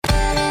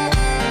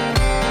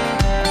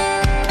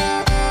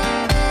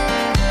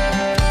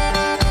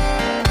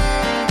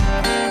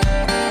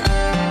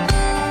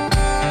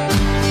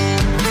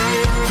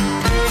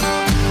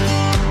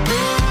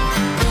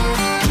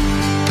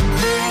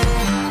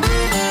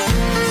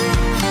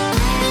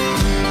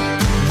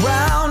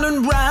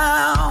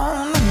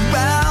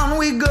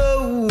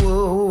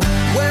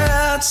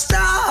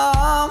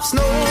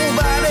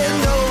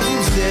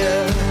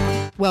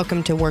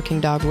Welcome to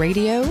Working Dog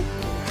Radio,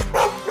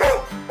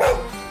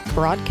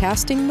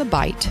 broadcasting the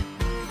bite. All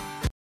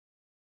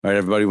right,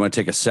 everybody, want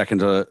to take a second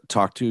to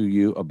talk to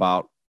you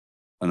about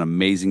an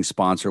amazing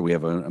sponsor. We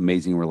have an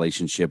amazing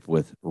relationship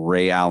with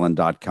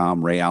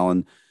RayAllen.com. Ray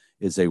Allen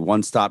is a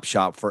one-stop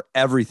shop for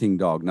everything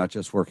dog, not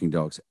just working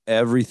dogs.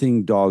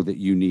 Everything dog that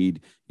you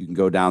need, you can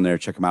go down there,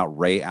 check them out,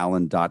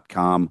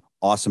 RayAllen.com.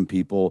 Awesome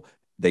people.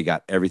 They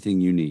got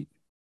everything you need.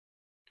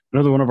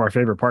 Another one of our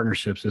favorite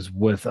partnerships is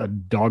with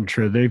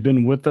Dogtra. They've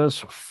been with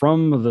us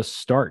from the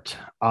start.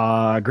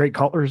 Great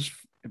collars,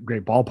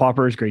 great ball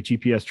poppers, great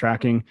GPS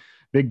tracking,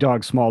 big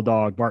dog, small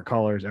dog, bark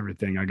collars,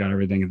 everything. I got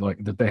everything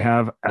like that they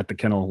have at the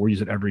kennel. We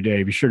use it every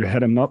day. Be sure to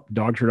head them up,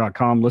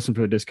 dogtra.com. Listen for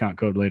the discount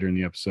code later in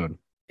the episode.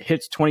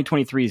 HITS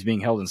 2023 is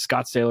being held in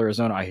Scottsdale,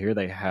 Arizona. I hear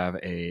they have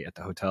at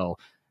the hotel,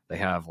 they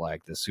have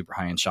like this super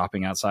high-end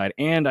shopping outside,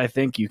 and I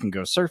think you can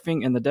go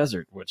surfing in the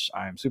desert, which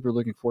I'm super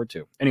looking forward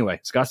to.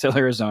 Anyway, Scottsdale,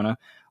 Arizona,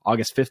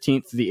 August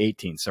 15th to the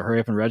 18th. So hurry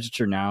up and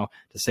register now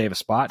to save a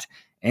spot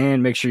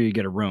and make sure you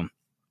get a room.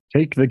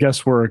 Take the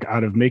guesswork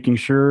out of making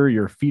sure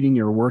you're feeding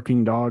your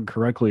working dog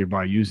correctly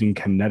by using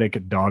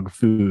Kinetic Dog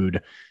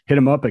Food. Hit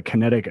them up at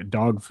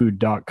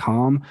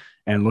kineticdogfood.com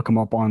and look them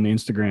up on the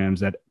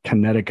Instagrams at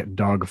Kinetic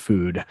Dog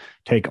Food.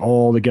 Take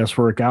all the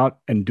guesswork out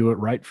and do it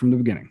right from the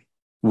beginning.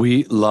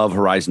 We love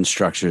Horizon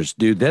Structures.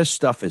 Dude, this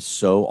stuff is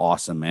so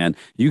awesome, man.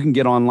 You can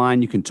get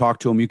online. You can talk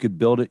to them. You could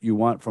build it you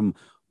want from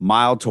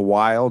mild to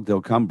wild.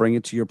 They'll come bring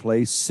it to your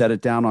place, set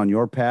it down on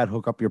your pad,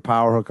 hook up your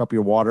power, hook up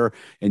your water,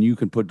 and you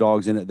can put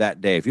dogs in it that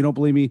day. If you don't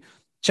believe me,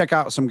 check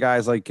out some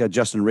guys like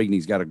Justin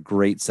Rigney's got a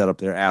great setup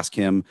there. Ask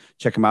him.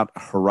 Check him out,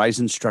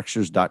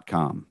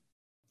 horizonstructures.com.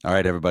 All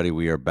right, everybody,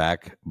 we are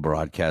back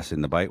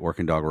broadcasting the Bite,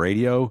 Working Dog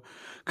Radio,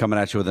 coming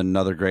at you with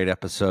another great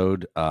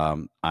episode. I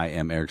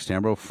am Eric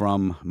Stambro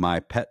from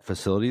my pet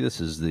facility. This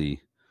is the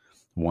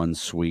one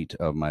suite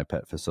of my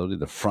pet facility,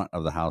 the front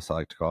of the house, I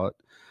like to call it.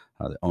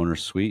 The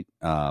owner's suite.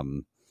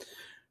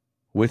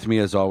 With me,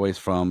 as always,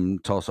 from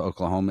Tulsa,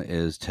 Oklahoma,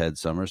 is Ted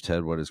Summers.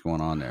 Ted, what is going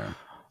on there?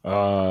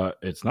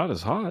 It's not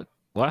as hot.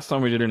 Last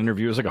time we did an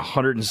interview, it was like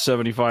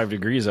 175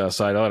 degrees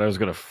outside. I thought I was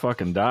going to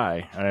fucking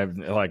die. I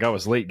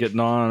was late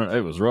getting on.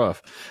 It was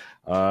rough.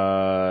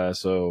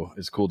 So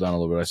it's cooled down a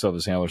little bit. I still have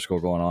this handler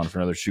school going on for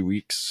another 2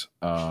 weeks.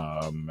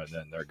 And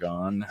then they're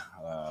gone.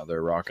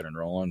 They're rocking and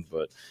rolling.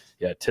 But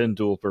yeah, 10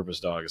 dual purpose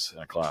dogs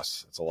in a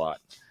class. It's a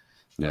lot.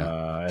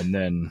 Yeah. And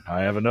then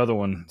I have another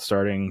one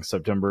starting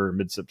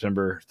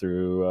mid-September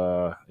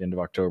through end of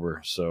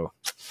October. So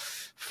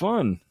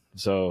fun.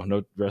 So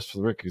no rest for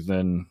the Rick, because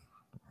then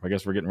I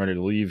guess we're getting ready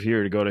to leave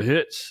here to go to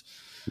HITS.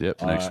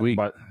 Yep, next week.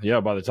 But yeah,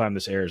 by the time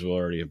this airs, we'll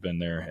already have been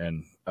there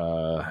and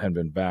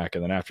been back.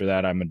 And then after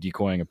that, I'm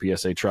decoying a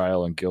PSA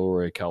trial in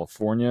Gilroy,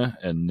 California.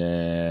 And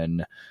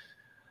then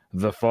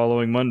the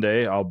following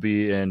Monday, I'll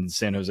be in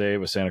San Jose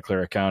with Santa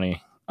Clara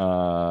County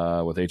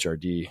with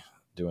HRD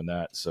doing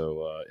that.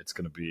 So it's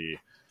going to be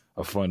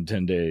a fun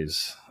 10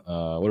 days.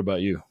 What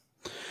about you?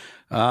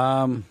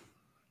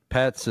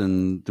 Pets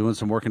and doing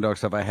some working dog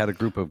stuff. I had a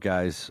group of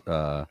guys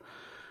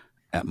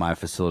at my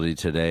facility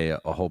today,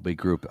 a whole big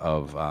group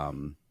of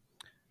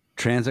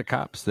transit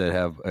cops that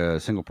have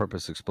single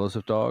purpose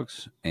explosive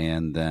dogs,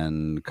 and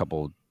then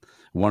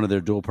one of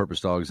their dual purpose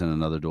dogs and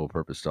another dual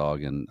purpose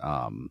dog, and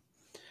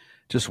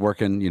just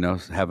working,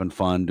 having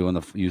fun,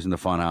 using the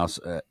fun house.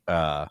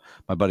 My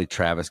buddy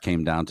Travis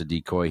came down to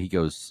decoy.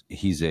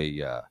 He's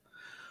a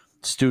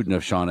student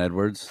of Sean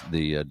Edwards,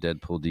 the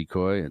Deadpool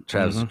decoy. And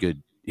Travis is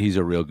good. He's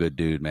a real good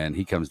dude, man.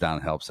 He comes down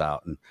and helps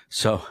out. And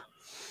so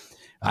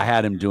I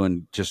had him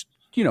doing just,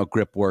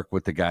 grip work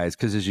with the guys.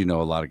 Cause as you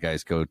know, a lot of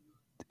guys go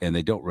and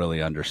they don't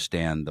really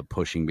understand the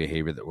pushing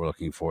behavior that we're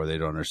looking for. They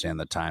don't understand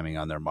the timing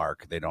on their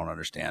mark. They don't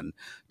understand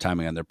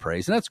timing on their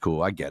praise. And that's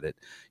cool. I get it.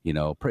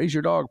 Praise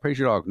your dog.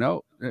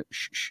 No,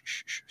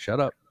 shut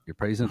up. You're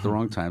praising at the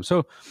wrong time.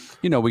 So,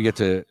 we get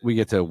to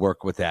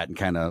work with that and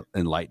kind of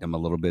enlighten them a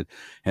little bit.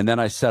 And then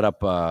I set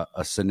up a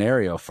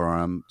scenario for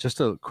them, just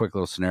a quick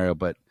little scenario.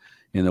 But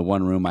in the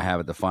one room I have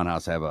at the fun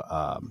house, I have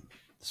a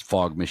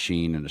fog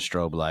machine and a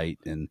strobe light.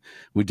 And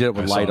we did it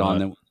with light on.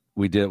 Then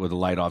we did it with the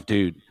light off.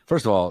 Dude,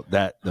 first of all,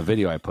 the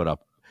video I put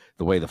up,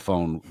 the way the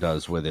phone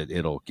does with it,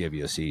 it'll give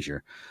you a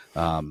seizure.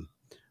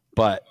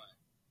 But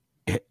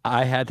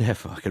I had that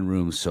fucking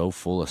room so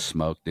full of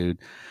smoke, dude,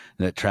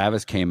 that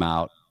Travis came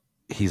out.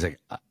 He's like,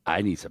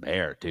 I need some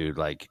air, dude.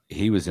 Like,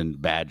 he was in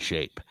bad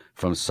shape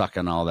from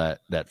sucking all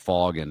that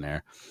fog in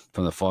there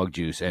from the fog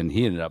juice. And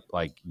he ended up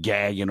like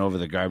gagging over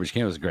the garbage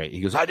can. It was great.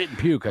 He goes, I didn't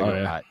puke.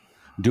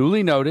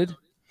 Duly noted,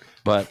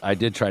 but I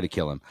did try to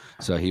kill him.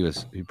 So he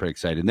was pretty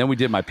excited. And then we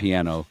did my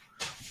piano.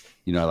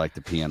 I like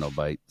the piano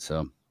bite.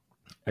 So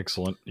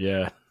excellent.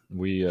 Yeah.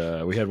 We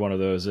had one of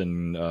those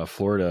in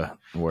Florida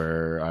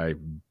where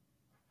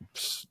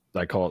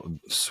I call it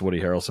Woody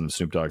Harrelson,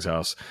 Snoop Dogg's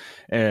house,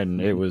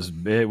 and it was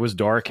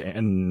dark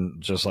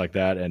and just like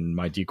that, and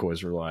my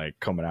decoys were like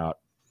coming out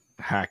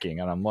hacking,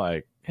 and I'm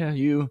like, yeah,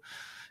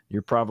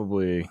 you're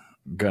probably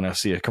gonna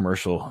see a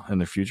commercial in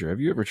the future. Have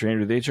you ever trained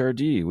with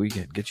HRD? We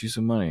can get you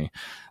some money.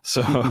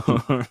 So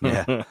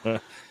Yeah.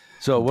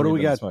 So what do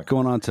we got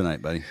going on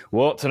tonight, buddy?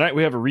 Well, tonight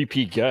we have a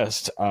repeat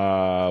guest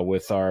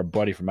with our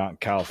buddy from out in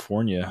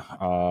California,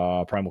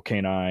 Primal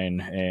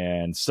Canine,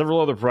 and several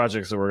other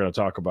projects that we're going to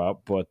talk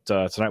about. But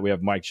tonight we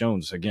have Mike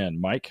Jones again.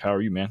 Mike, how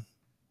are you, man?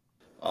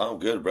 I'm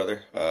good,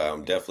 brother.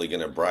 I'm definitely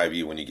going to bribe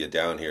you when you get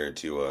down here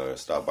to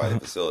stop by the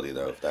facility,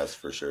 though, that's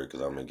for sure,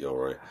 because I'm in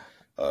Gilroy.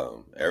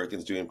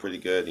 Everything's doing pretty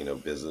good.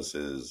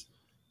 Businesses,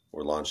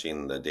 we're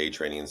launching the day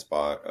training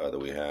spot that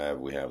we have.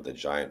 We have the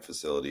giant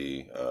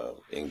facility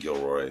in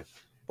Gilroy.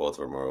 Both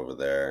of them are over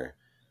there.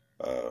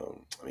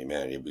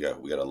 Man, we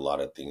got a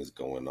lot of things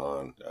going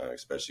on,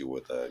 especially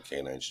with the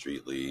Canine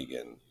Street League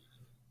and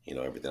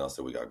everything else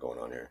that we got going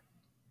on here.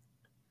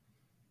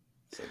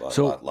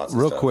 So lots of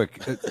real stuff. quick,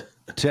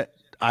 Ted,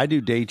 I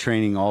do day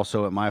training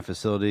also at my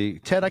facility.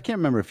 Ted, I can't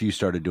remember if you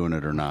started doing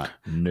it or not.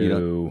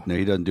 No,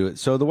 he doesn't do it.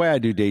 So the way I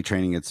do day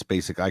training, it's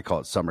basic. I call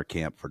it summer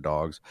camp for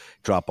dogs.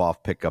 Drop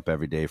off, pick up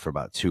every day for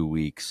about 2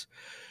 weeks.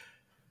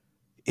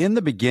 In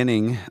the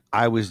beginning,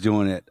 I was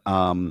doing it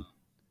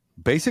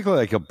basically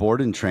like a board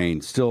and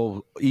train,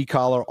 still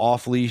e-collar,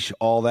 off leash,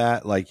 all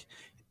that, like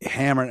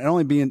hammer. It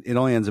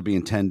only ends up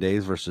being 10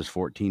 days versus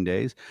 14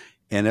 days,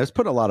 and it's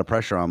put a lot of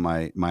pressure on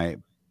my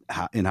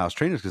in-house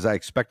trainers because I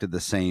expected the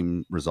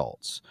same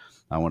results.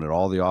 I wanted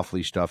all the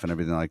off-leash stuff and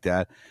everything like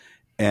that.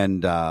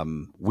 And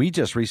we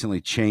just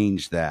recently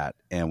changed that,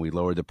 and we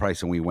lowered the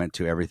price, and we went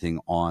to everything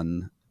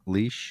on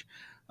leash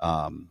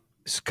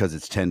because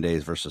it's 10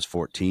 days versus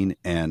 14.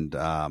 And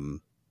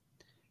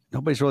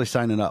nobody's really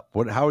signing up.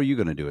 How are you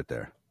going to do it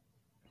there?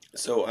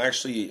 So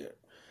actually,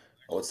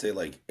 I would say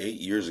like 8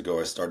 years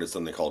ago, I started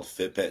something called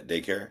Fit Pet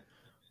Daycare,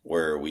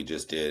 where we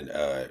just did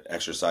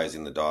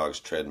exercising the dogs,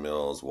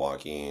 treadmills,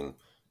 walking,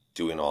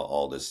 doing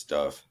all this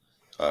stuff.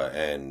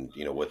 And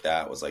with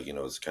that was like,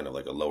 it's kind of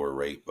like a lower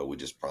rate, but we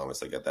just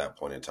promised like at that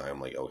point in time,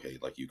 like, okay,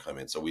 like you come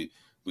in. So we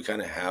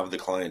kind of have the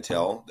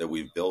clientele that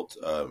we've built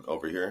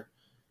over here.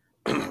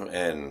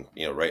 And,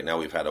 right now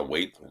we've had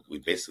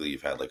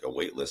you've had like a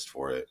wait list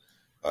for it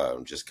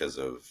just because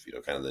of,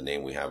 kind of the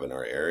name we have in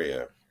our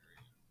area.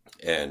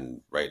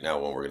 And right now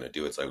when we're going to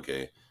do it's like,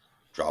 okay,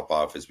 drop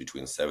off is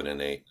between 7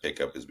 and 8,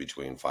 pickup is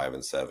between 5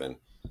 and 7.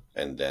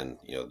 And then,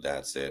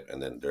 that's it.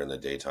 And then during the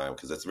daytime,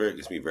 because it's going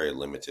to be very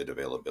limited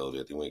availability.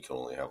 I think we can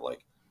only have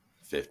like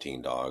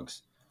 15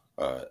 dogs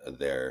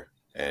there.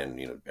 And,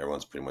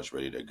 everyone's pretty much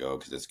ready to go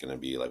because it's going to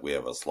be like we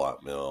have a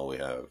slot mill. We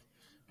have,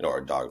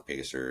 our dog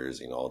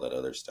pacers, all that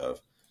other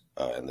stuff.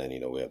 And then,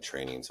 we have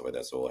training, stuff like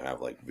that. So we'll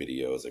have like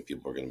videos like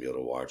people are going to be able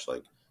to watch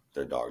like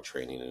their dog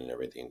training and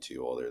everything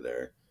too while they're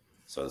there.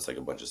 So it's like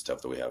a bunch of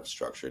stuff that we have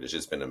structured. It's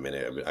just been a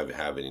minute. I've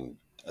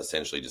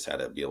essentially just had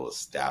to be able to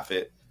staff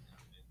it.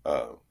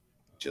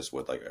 Just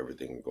with like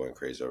everything going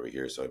crazy over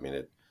here. So,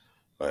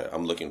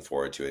 I'm looking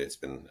forward to it. It's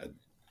been a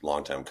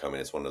long time coming.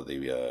 It's one of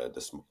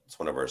it's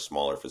one of our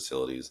smaller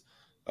facilities,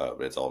 but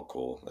it's all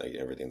cool. Like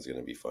everything's going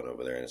to be fun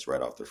over there. And it's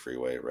right off the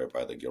freeway, right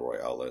by the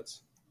Gilroy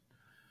outlets.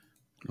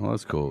 Well,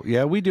 that's cool.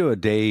 Yeah. We do a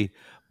day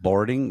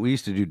boarding. We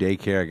used to do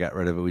daycare. I got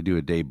rid of it. We do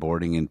a day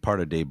boarding, and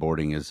part of day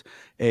boarding is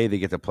they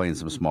get to play in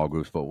some small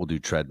groups, but we'll do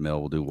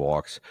treadmill, we'll do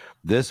walks.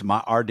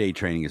 Our day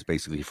training is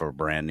basically for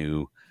brand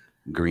new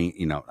green,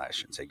 I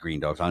shouldn't say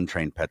green dogs,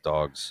 untrained pet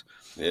dogs.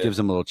 Yeah. Gives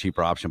them a little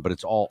cheaper option, but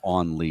it's all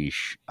on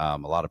leash. A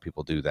lot of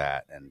people do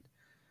that, and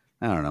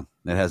I don't know.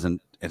 It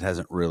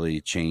hasn't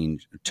really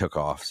took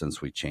off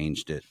since we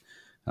changed it.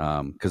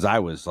 Because I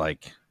was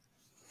like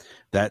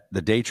that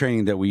the day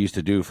training that we used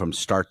to do from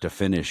start to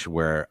finish,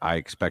 where I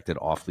expected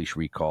off leash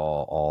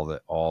recall,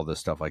 all the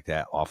stuff like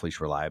that, off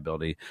leash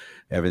reliability,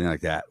 everything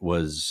like that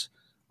was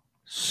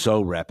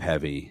so rep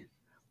heavy.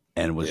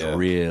 And was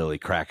really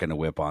cracking the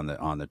whip on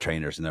the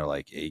trainers, and they're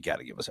like, hey, "You got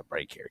to give us a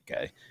break here,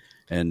 guy."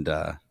 And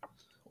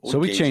so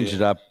we changed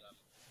it up.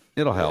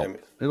 It'll help.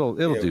 It'll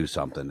do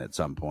something at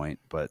some point,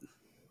 but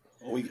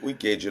we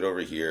gauge it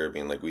over here.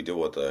 Like we deal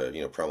with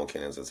Primal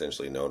Canin's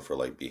essentially known for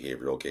like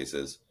behavioral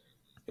cases,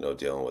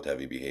 dealing with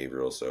heavy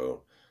behavioral.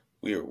 So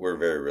we're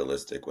very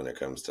realistic when it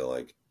comes to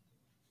like,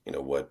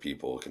 what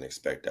people can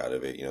expect out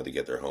of it. They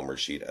get their homework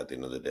sheet at the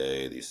end of the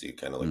day. They see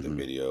kind of like the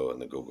video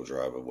and the Google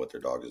Drive of what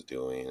their dog is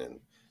doing, and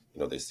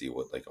they see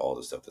what like all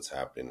the stuff that's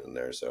happening in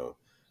there. So,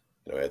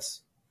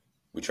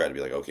 we try to be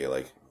like, okay,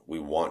 like we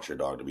want your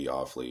dog to be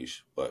off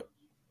leash, but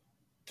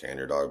can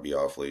your dog be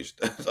off leash?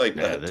 Like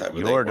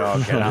your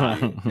dog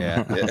cannot.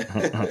 Yeah.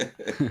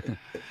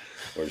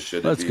 Or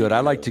should that's good.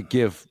 I like to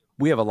give.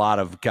 We have a lot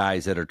of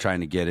guys that are trying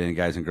to get in.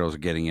 Guys and girls are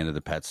getting into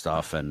the pet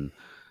stuff, and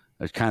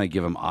I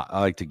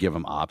like to give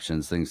them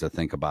options, things to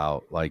think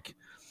about, like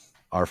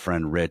our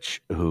friend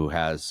Rich, who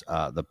has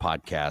the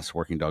podcast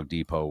Working Dog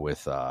Depot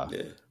with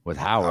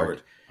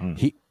Howard.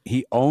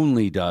 He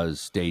only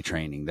does day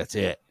training. That's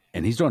it.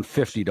 And he's doing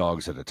 50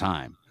 dogs at a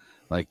time.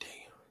 Like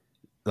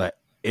but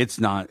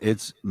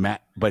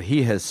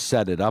he has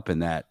set it up in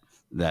that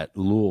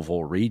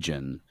Louisville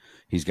region.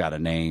 he's got a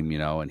name,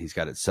 and he's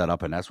got it set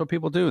up, and that's what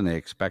people do, and they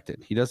expect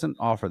it. He doesn't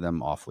offer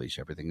them off leash;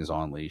 everything is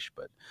on leash.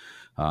 But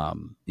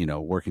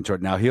working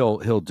toward now,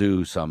 he'll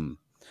do some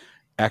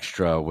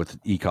extra with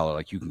e-collar,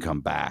 like you can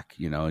come back,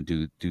 and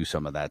do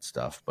some of that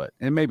stuff.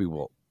 And maybe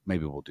we'll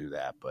do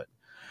that. But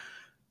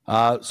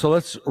so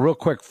let's real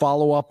quick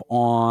follow up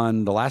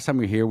on the last time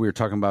we were here. We were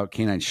talking about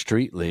Canine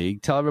Street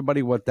League. Tell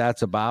everybody what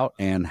that's about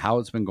and how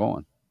it's been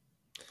going.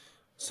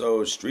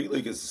 So Street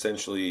League is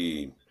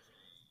essentially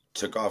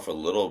took off a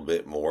little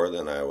bit more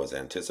than I was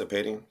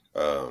anticipating.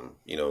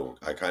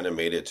 I kind of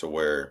made it to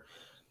where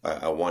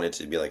I wanted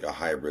to be like a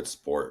hybrid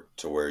sport,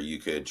 to where you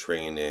could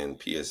train in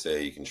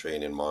PSA, you can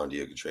train in Mondia,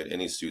 you can train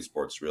any suit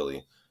sports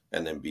really,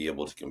 and then be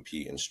able to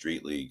compete in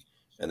Street League.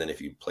 And then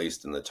if you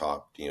placed in the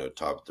top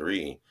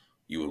 3,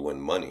 you would win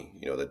money.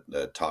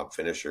 The top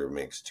finisher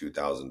makes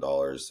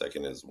 $2,000,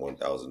 second is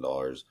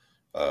 $1,000,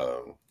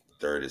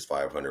 third is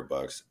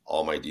 $500.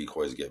 All my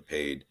decoys get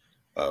paid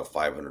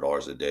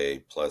 $500 a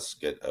day, plus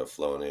get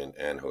flown in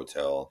and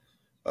hotel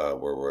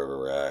wherever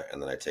we're at,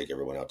 and then I take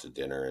everyone out to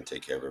dinner and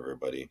take care of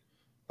everybody.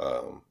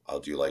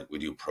 We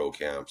do pro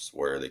camps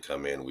where they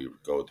come in, we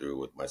go through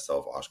with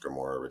myself, Oscar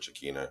Mora, Rich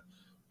Aquina,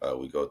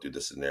 we go through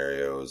the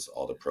scenarios,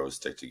 all the pros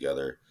stick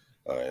together,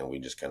 and we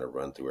just kind of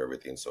run through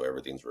everything, so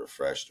everything's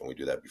refreshed, and we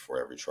do that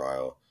before every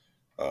trial.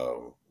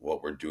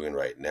 What we're doing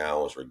right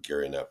now is we're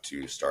gearing up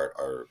to start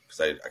because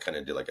I kind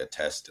of did like a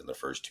test in the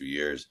first 2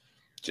 years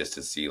just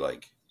to see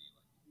like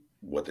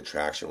what the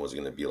traction was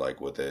going to be like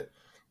with it,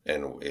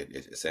 and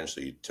it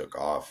essentially took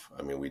off.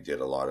 I mean, we did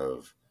a lot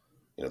of,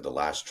 the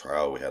last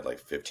trial we had like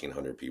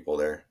 1,500 people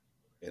there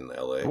in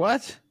LA.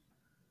 What?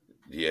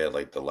 Yeah,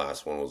 like the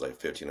last one was like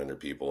 1,500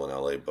 people in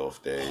LA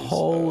both days.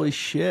 Holy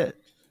shit.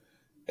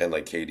 And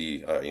like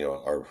Katie,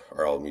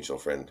 our old mutual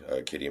friend,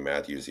 Katie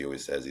Matthews, he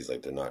always says, he's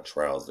like, they're not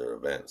trials, they're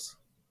events.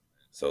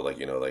 So like,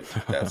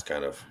 that's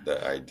kind of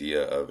the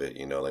idea of it,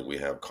 like we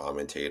have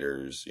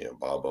commentators,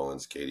 Bob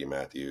Owens, Katie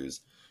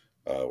Matthews,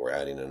 we're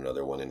adding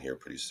another one in here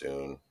pretty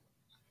soon.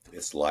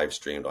 It's live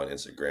streamed on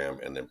Instagram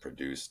and then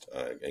produced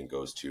and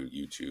goes to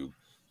YouTube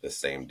the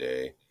same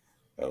day.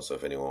 So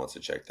if anyone wants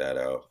to check that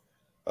out,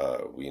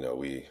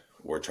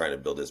 we're trying to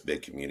build this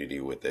big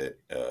community with it.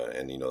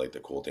 And like the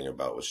cool thing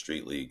about with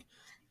Street League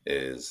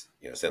is,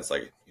 since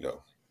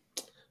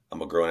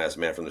I'm a grown ass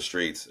man from the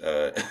streets,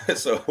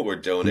 so we're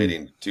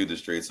donating to the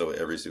streets. So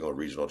every single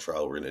regional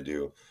trial we're going to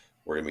do,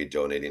 we're going to be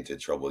donating to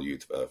Troubled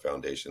Youth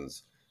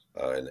foundations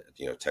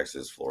in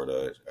Texas,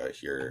 Florida,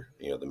 here,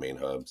 the main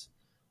hubs.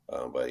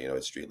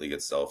 But Street League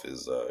itself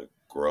is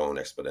grown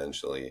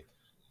exponentially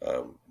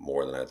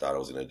more than I thought I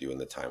was going to do in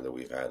the time that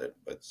we've had it.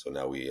 But so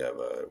now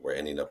we're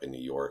ending up in New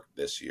York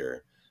this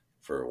year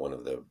for one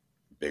of the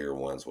bigger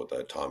ones with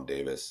Tom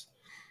Davis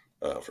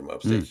from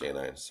Upstate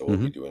Canine. So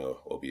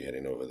we'll be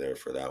heading over there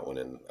for that one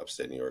in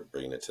Upstate New York,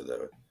 bringing it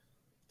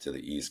to the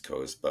East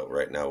Coast. But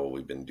right now, what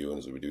we've been doing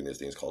is we've been doing these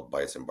things called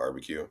Bites and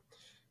Barbecue,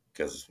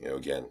 because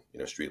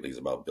Street League is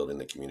about building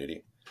the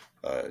community.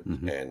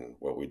 And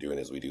what we're doing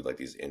is we do like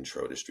these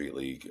intro to Street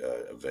League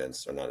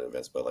events, or not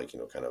events, but like,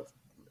 kind of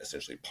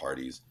essentially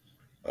parties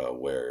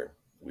where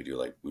we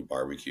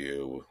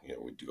barbecue,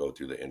 we do go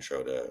through the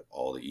intro to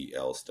all the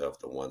EL stuff,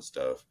 the one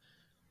stuff,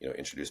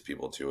 introduce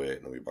people to it,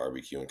 and then we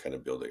barbecue and kind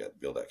of build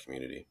that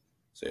community.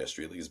 So yeah,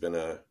 Street League's been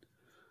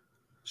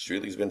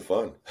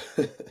fun.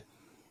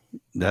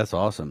 That's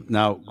awesome.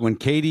 Now, when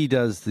Katie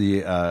does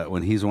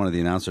when he's one of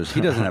the announcers,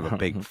 he doesn't have a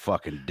big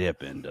fucking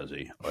dip in, does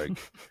he? Like,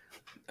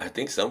 I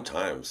think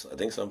sometimes.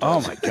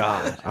 Oh my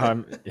God.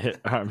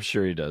 I'm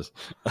sure he does.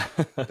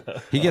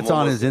 He gets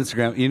on his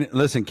Instagram.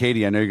 Listen,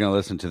 Katie, I know you're going to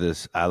listen to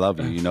this. I love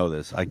you. You know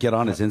this. I get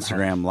on his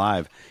Instagram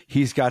live.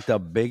 He's got the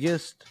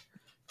biggest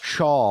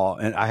shawl,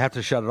 and I have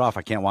to shut it off.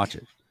 I can't watch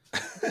it.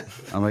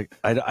 I'm like,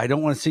 I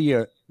don't want to see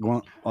you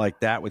going like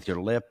that with your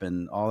lip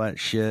and all that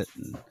shit.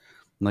 And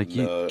I'm like,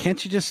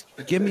 can't you just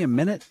give me a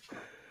minute?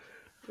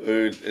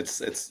 Dude,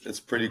 it's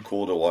pretty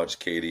cool to watch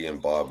Katie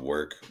and Bob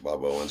work.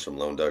 Bob Owens from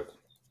Lone Duck.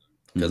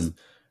 Because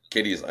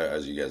Katie is,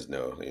 as you guys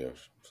know,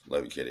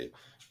 love you, Katie.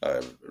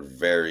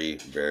 Very,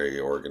 very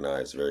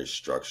organized, very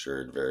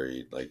structured,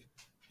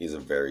 he's a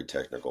very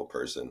technical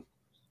person.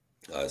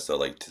 So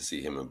like to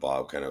see him and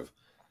Bob kind of,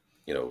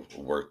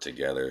 work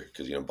together,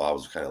 because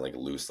Bob's kind of like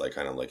loose, like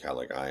kind of like how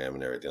like I am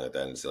and everything like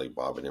that, and see like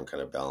Bob and him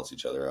kind of balance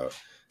each other out.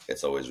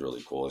 It's always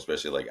really cool,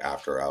 especially like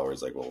after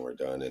hours, like when we're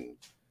done and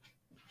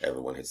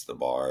everyone hits the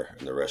bar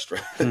in the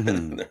restaurant.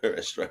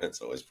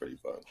 It's always pretty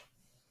fun.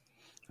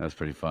 That's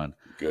pretty fun.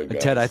 Good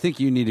guys. Ted, I think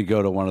you need to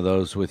go to one of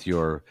those with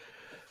your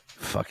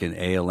fucking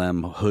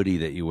ALM hoodie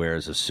that you wear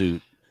as a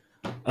suit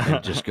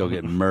and just go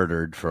get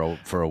murdered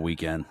for a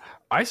weekend.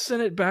 I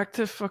sent it back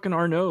to fucking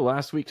Arnaud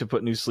last week to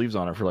put new sleeves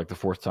on it for like the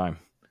 4th time.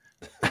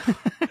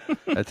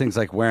 That thing's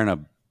like wearing a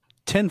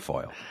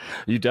tinfoil.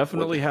 You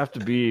definitely have to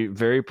be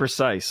very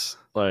precise.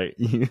 Like,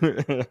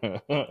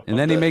 and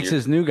then he makes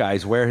his new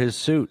guys wear his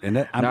suit. And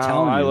I'm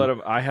telling you, let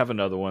him. I have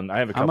another one. I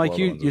have a couple. I'm like,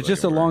 you're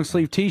just a long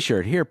sleeve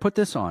T-shirt. Here, put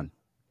this on.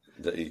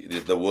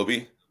 The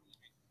whoopee?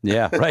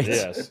 Yeah, right.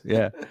 Yes.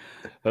 Yeah.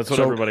 That's what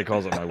everybody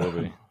calls it, my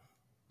whoopee.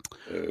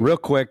 Real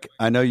quick,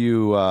 I know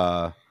you.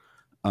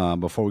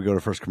 Before we go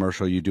to first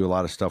commercial, you do a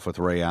lot of stuff with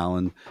Ray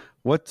Allen.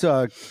 What?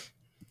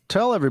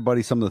 Tell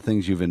everybody some of the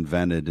things you've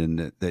invented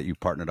and that you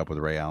partnered up with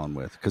Ray Allen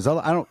with, because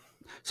I don't.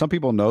 Some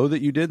people know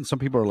that you did, and some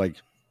people are like,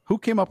 "Who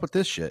came up with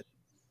this shit?"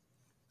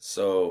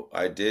 So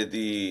I did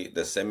the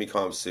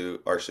semicom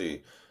suit.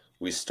 Actually,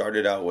 we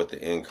started out with the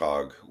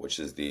Incog, which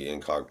is the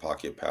Incog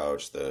pocket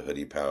pouch, the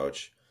hoodie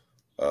pouch,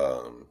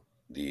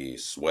 the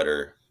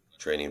sweater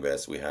training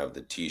vest. We have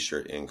the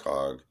T-shirt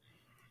Incog,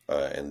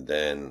 and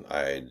then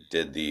I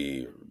did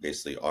the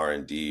basically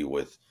R&D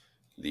with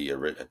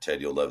the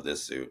Ted. You'll love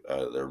this suit,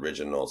 the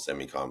original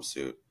semicom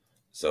suit.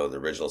 So the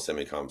original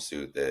semicom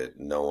suit that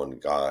no one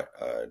got,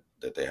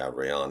 that they have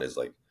Ray Allen, is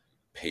like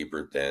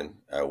paper thin.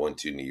 I went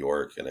to New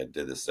York and I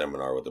did this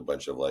seminar with a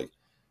bunch of a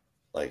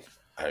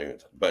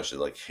bunch of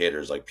like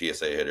hitters, like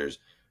PSA hitters,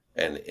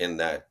 and in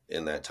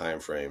that time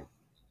frame,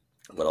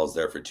 when I was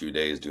there for 2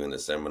 days doing the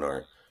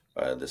seminar,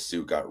 the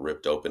suit got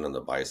ripped open on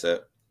the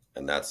bicep,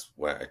 and that's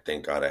when I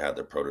thank God I had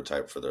the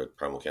prototype for the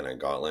Primal Canine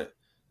Gauntlet,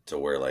 to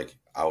where like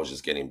I was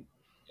just getting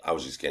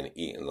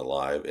eaten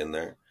alive in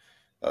there.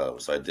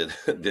 So I did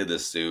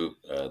this suit,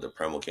 the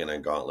Primal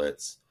Canine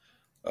Gauntlets.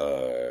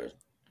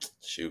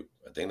 Shoot,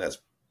 I think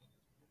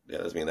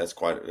that's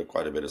quite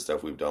a bit of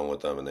stuff we've done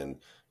with them, and then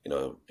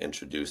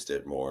introduced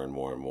it more and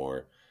more and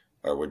more.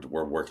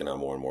 We're working on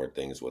more and more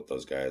things with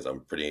those guys.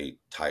 I'm pretty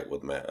tight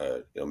with Matt.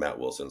 Matt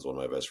Wilson's one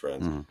of my best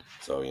friends. Mm-hmm.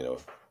 So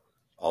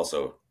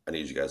also I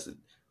need you guys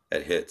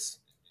at Hits.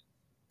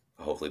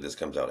 Hopefully this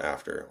comes out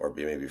after, or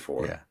maybe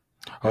before. Yeah.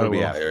 I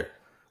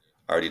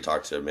already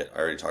talked to Mike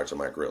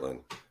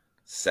Ritland.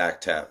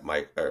 Sack tap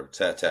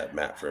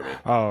Matt for me.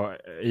 Oh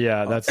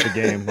yeah, that's the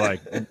game.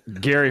 Like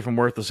Gary from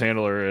Worthless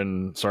Handler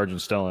and Sergeant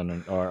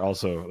Stellan are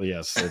also,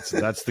 yes,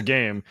 that's the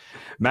game.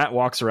 Matt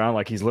walks around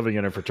like he's living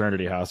in a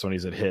fraternity house when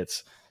he's at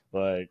Hits.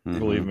 Like,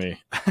 believe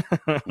me.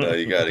 No,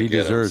 you got to. He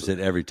deserves it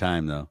every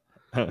time, though.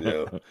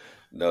 Yeah.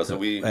 No, so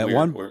we're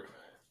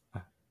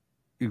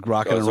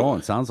rocking and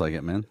rolling. Sounds like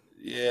it, man.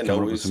 Yeah,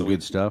 some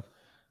good stuff.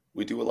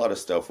 We do a lot of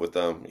stuff with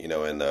them,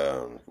 and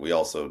they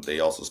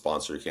also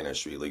sponsor Canine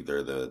Street League.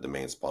 They're the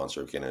main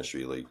sponsor of Canine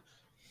Street League.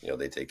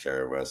 They take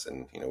care of us,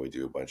 and we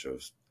do a bunch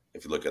of.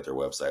 If you look at their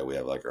website, we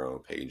have like our own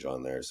page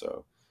on there,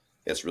 so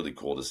it's really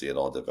cool to see it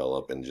all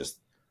develop, and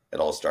just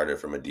it all started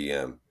from a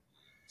DM.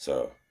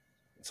 So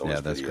it's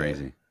always that's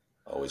crazy.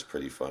 Always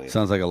pretty funny.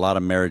 Sounds like a lot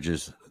of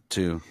marriages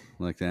too,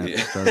 like that.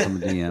 Yeah. Started from a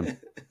DM.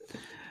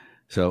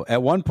 So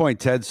at one point,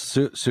 Ted's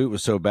suit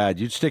was so bad,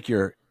 you'd stick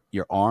your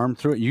arm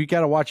through it. You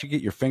got to watch you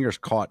get your fingers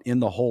caught in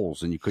the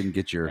holes, and you couldn't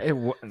get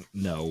your.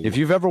 No. If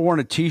you've ever worn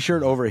a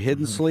T-shirt over a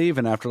hidden sleeve,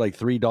 and after like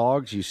 3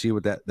 dogs, you see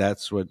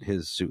that's what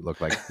his suit looked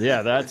like.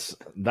 Yeah,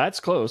 that's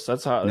close.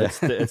 That's how it's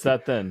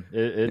that thin.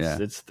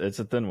 It's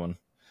a thin one.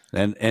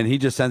 And he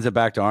just sends it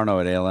back to Arno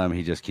at ALM.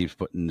 He just keeps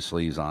putting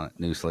sleeves on it,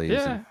 new sleeves.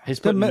 Yeah, he's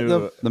putting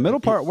the middle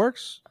part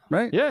works,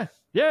 right? Yeah.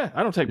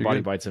 I don't take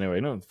body bites anyway.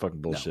 No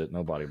fucking bullshit.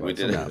 No body bites. We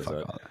did it.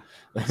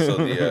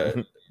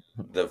 So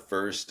the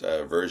first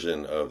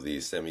version of the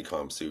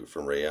semicom suit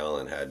from Ray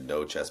Allen had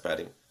no chest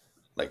padding,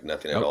 like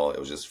nothing at all. It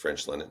was just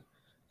French linen.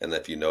 And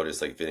if you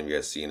notice, like if any of you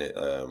guys seen it,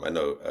 I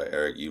know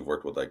Eric, you've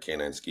worked with like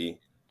Canine Ski,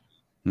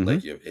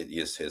 like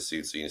his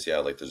suit, so you can see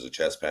how like there's a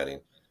chest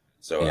padding.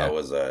 So I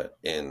was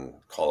in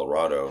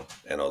Colorado,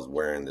 and I was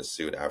wearing this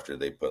suit after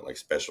they put like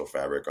special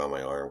fabric on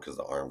my arm because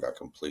the arm got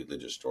completely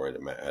destroyed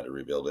and Matt had to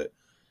rebuild it.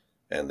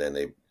 And then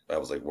I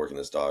was like working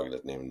this dog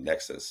named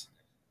Nexus.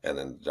 And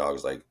then the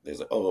dog's like, he's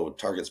like, oh,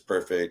 Target's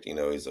perfect.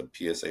 He's a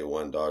PSA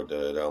 1 dog.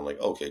 I'm like,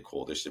 okay,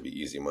 cool. This should be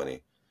easy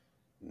money.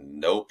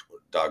 Nope.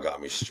 Dog got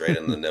me straight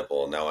in the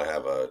nipple. Now I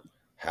have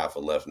half a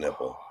left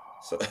nipple.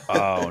 So.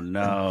 Oh,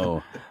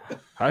 no.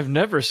 I've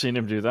never seen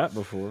him do that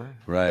before.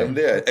 Right.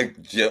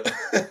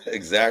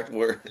 Exact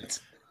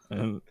words.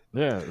 And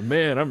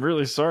man, I'm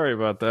really sorry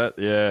about that.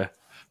 Yeah.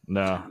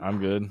 No, I'm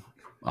good.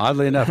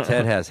 Oddly enough,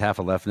 Ted has half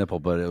a left nipple,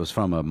 but it was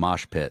from a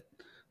mosh pit,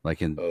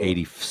 like in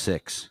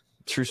 86.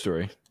 True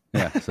story.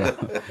 Yeah.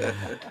 So,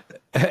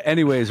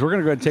 anyways, we're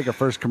going to go ahead and take our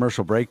first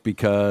commercial break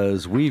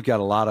because we've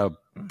got a lot of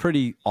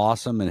pretty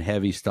awesome and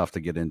heavy stuff to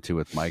get into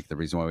with Mike. The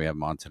reason why we have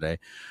him on today.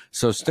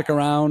 So stick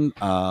around,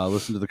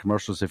 listen to the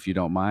commercials if you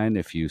don't mind.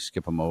 If you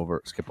skip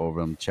over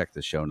them, check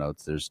the show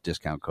notes. There's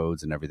discount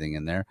codes and everything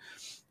in there.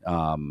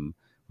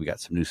 We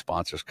got some new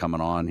sponsors coming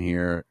on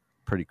here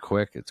pretty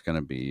quick. It's going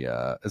to be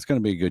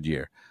a good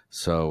year.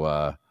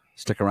 So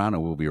stick around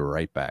and we'll be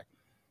right back.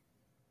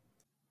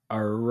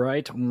 All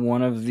right,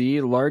 one of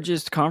the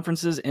largest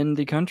conferences in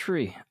the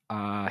country,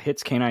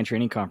 HITS Canine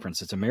Training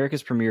Conference. It's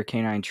America's premier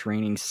canine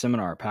training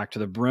seminar, packed to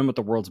the brim with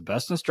the world's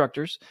best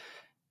instructors,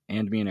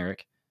 and me and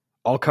Eric,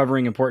 all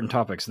covering important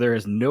topics. There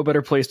is no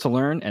better place to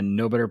learn and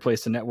no better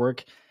place to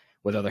network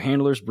with other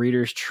handlers,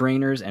 breeders,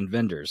 trainers, and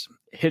vendors.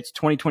 HITS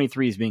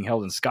 2023 is being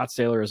held in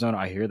Scottsdale, Arizona.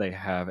 I hear they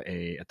have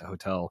at the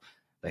hotel,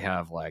 they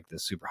have like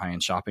this super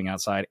high-end shopping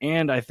outside,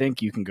 and I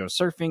think you can go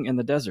surfing in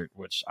the desert,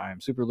 which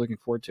I'm super looking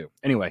forward to.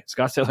 Anyway,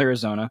 Scottsdale,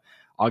 Arizona,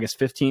 August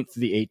 15th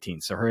to the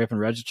 18th. So hurry up and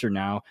register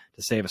now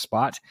to save a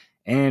spot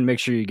and make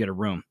sure you get a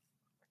room.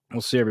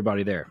 We'll see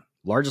everybody there.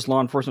 Largest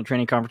law enforcement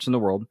training conference in the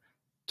world.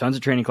 Tons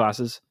of training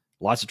classes,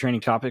 lots of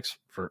training topics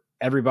for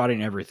everybody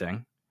and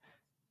everything.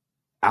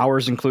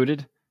 Hours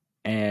included,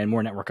 and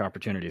more network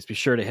opportunities. Be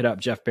sure to hit up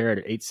Jeff Barrett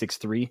at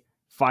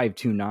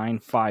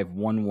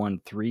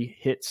 863-529-5113.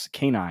 Hits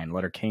K9,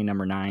 letter K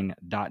number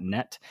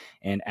 9.net,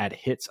 and at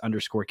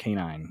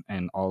hits_K9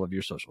 and all of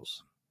your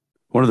socials.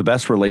 One of the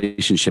best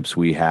relationships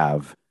we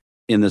have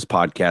in this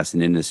podcast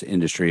and in this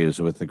industry is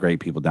with the great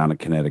people down at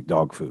Kinetic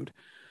Dog Food.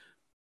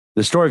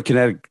 The story of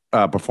Kinetic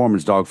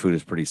Performance Dog Food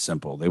is pretty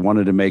simple. They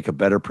wanted to make a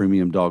better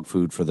premium dog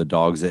food for the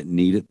dogs that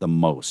need it the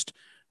most.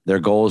 Their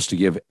goal is to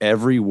give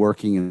every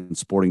working and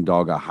sporting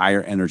dog a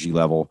higher energy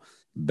level,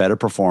 better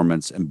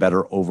performance, and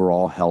better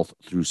overall health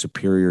through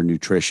superior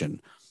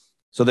nutrition.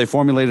 So they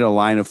formulated a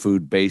line of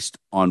food based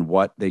on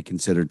what they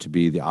considered to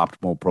be the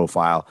optimal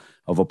profile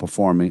of a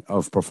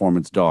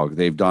performance dog.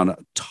 They've done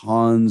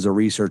tons of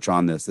research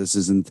on this. This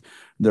isn't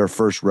their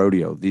first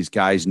rodeo. These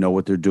guys know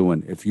what they're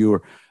doing. If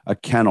you're a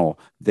kennel,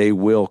 they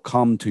will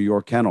come to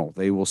your kennel.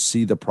 They will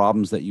see the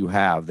problems that you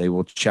have. They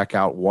will check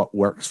out what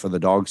works for the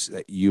dogs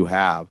that you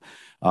have.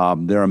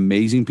 They're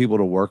amazing people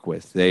to work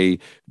with. They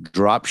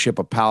drop ship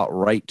a pallet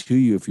right to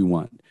you if you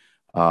want.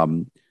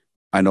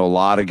 I know a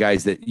lot of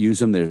guys that use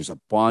them. There's a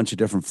bunch of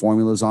different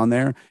formulas on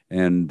there,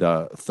 and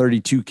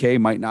 32K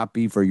might not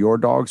be for your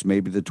dogs.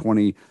 Maybe the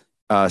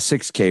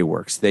 26K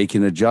works. They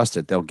can adjust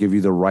it. They'll give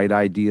you the right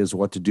ideas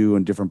what to do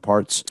in different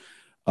parts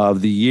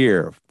of the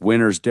year.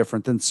 Winter's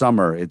different than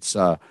summer. It's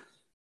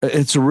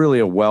really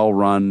a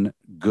well-run,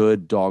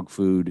 good dog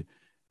food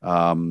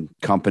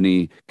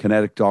company.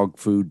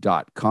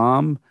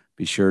 KineticDogFood.com.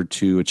 Be sure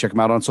to check them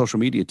out on social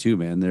media too,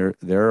 man.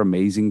 They're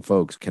amazing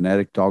folks.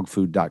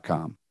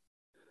 KineticDogFood.com.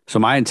 So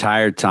my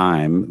entire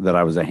time that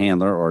I was a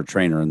handler or a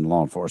trainer in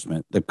law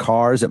enforcement, the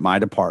cars at my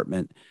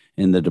department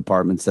and the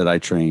departments that I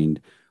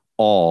trained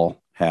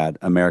all had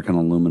American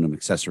aluminum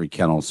accessory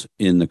kennels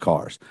in the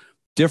cars.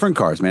 Different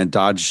cars, man.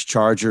 Dodge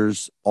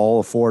Chargers,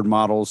 all Ford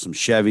models, some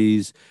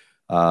Chevys,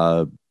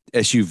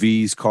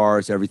 SUVs,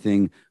 cars,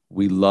 everything.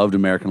 We loved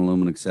American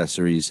aluminum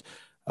accessories.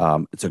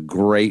 It's a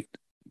great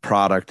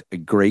product, a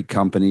great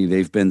company.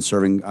 They've been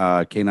serving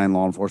canine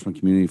law enforcement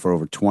community for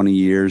over 20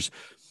 years.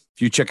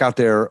 If you check out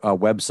their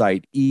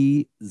website,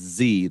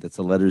 EZ, that's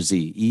the letter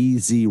Z,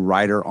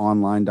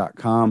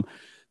 EZRiderOnline.com.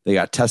 They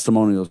got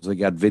testimonials. They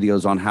got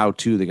videos on how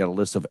to. They got a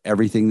list of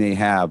everything they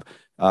have.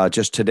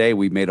 Just today,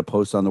 we made a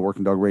post on the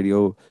Working Dog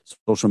Radio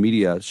social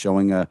media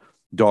showing a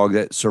dog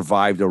that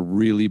survived a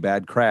really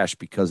bad crash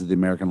because of the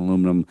American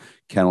aluminum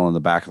kennel in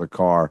the back of the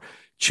car.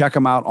 Check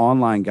them out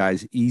online,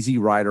 guys.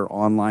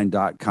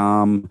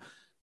 EZRiderOnline.com.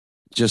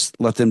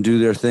 Just let them do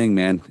their thing,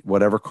 man.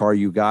 Whatever car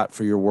you got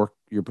for your work,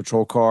 your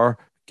patrol car,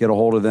 get a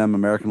hold of them,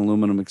 American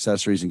Aluminum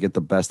Accessories, and get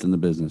the best in the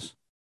business.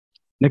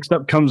 Next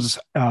up comes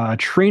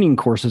training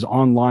courses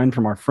online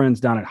from our friends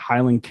down at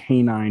Highland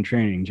Canine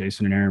Training,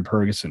 Jason and Aaron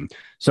Ferguson.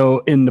 So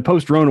in the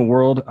post-Rona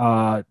world,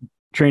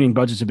 training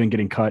budgets have been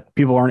getting cut.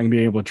 People aren't going to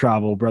be able to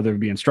travel, whether it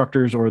be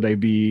instructors or they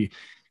be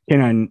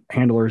canine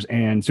handlers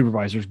and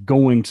supervisors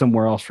going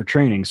somewhere else for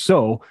training.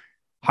 So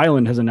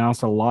Highland has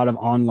announced a lot of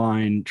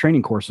online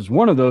training courses.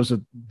 One of those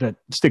that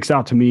sticks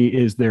out to me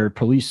is their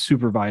police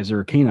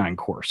supervisor canine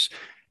course.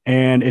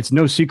 And it's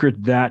no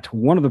secret that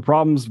one of the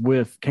problems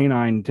with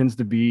canine tends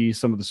to be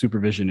some of the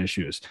supervision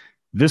issues.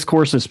 This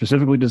course is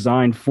specifically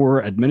designed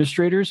for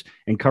administrators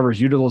and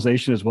covers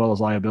utilization as well as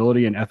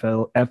liability and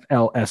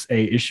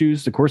FLSA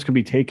issues. The course can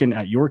be taken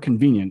at your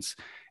convenience,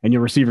 and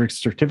you'll receive a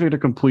certificate of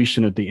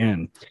completion at the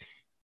end.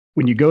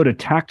 When you go to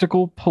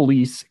Tactical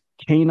Police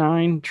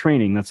Canine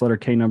Training, that's letter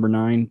K number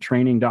 9,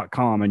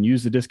 training.com, and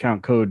use the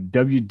discount code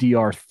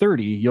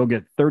WDR30, you'll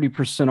get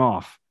 30%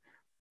 off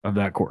of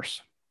that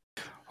course.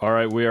 All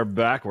right, we are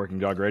back. Working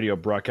Dog Radio,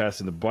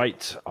 broadcasting the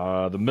Bite.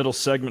 The middle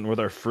segment with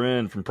our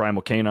friend from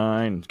Primal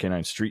Canine,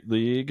 Canine Street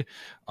League,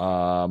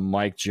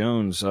 Mike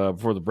Jones.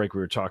 Before the break, we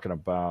were talking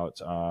about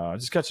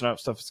just catching up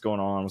stuff that's going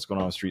on, what's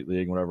going on in Street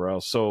League, and whatever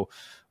else. So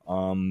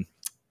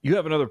you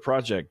have another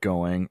project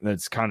going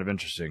that's kind of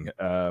interesting.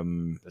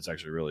 That's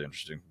actually really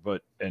interesting,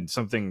 and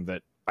something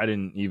that I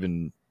didn't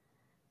even.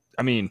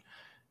 I mean,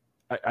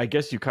 I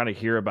guess you kind of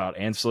hear about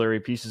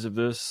ancillary pieces of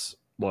this,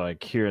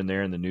 like here and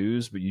there in the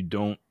news, but you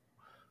don't.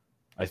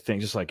 I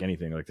think just like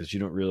anything like this, you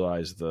don't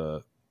realize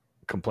the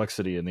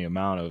complexity and the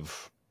amount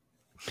of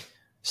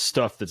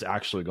stuff that's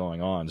actually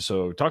going on.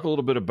 So talk a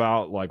little bit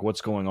about like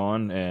what's going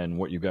on and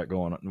what you've got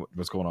going on,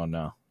 what's going on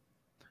now.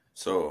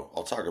 So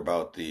I'll talk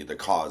about the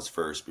cause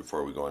first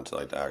before we go into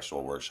like the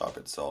actual workshop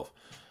itself.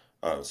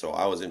 So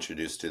I was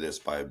introduced to this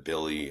by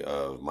Billy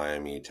of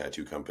Miami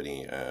Tattoo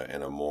Company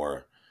and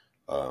Amore.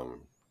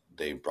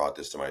 They brought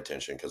this to my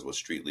attention because with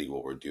Street League,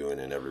 what we're doing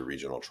in every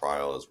regional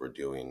trial is we're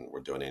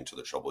donating to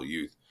the troubled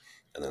youth.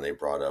 And then they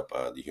brought up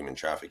the human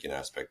trafficking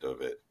aspect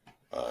of it.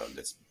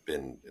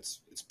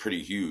 It's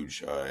pretty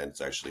huge. And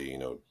it's actually,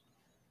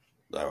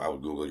 I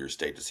would Google your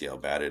state to see how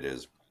bad it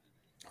is.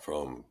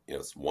 From,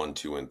 it's 1,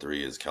 2, and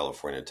 3 is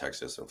California,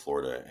 Texas, and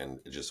Florida.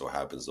 And it just so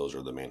happens those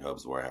are the main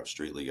hubs where I have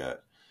Street League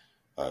at.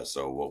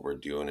 So what we're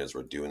doing is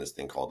we're doing this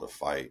thing called the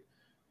Fight,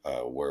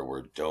 where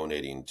we're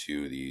donating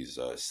to these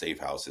safe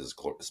houses,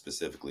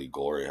 specifically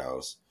Glory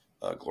House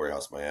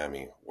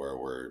Miami, where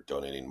we're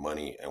donating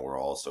money, and we're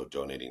also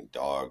donating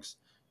dogs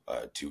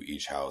to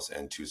each house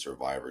and to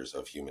survivors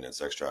of human and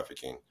sex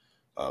trafficking,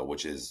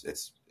 which is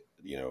it's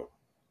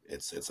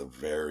a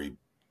very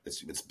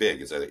it's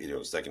big.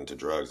 It's second to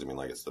drugs. I mean,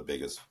 like, it's the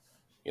biggest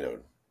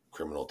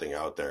criminal thing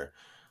out there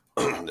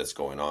that's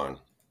going on.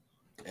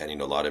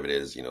 And a lot of it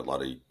is a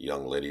lot of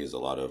young ladies, a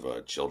lot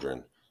of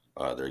children,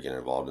 they're getting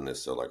involved in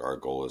this. So like our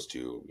goal is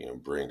to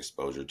bring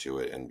exposure to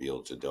it and be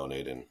able to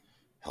donate and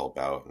help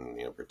out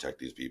and protect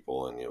these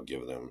people and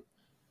give them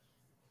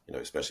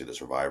especially the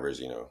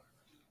survivors.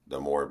 The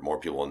more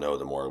people know,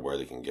 the more aware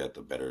they can get,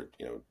 the better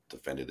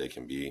defended they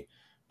can be.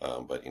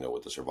 But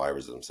with the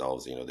survivors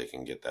themselves, they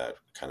can get that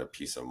kind of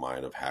peace of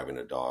mind of having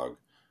a dog,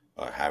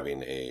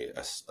 having a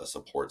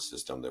support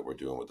system that we're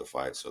doing with the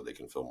Fight, so they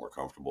can feel more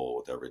comfortable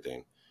with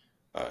everything.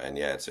 And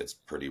yeah, it's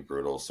pretty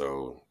brutal.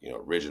 So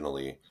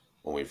originally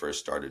when we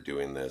first started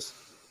doing this,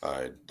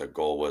 the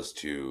goal was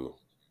to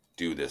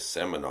do this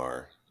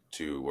seminar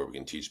where we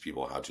can teach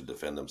people how to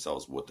defend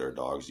themselves with their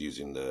dogs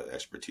using the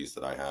expertise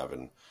that I have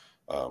and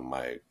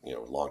my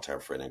longtime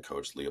friend and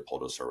coach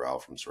Leopoldo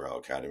Sorrell from Sorrell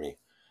Academy.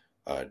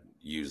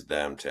 Use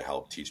them to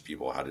help teach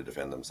people how to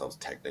defend themselves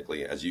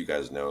technically. As you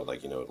guys know,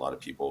 like, a lot of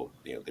people,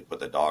 they put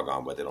the dog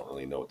on, but they don't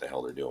really know what the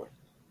hell they're doing.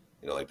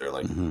 Like, they're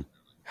like,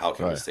 how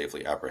can we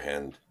safely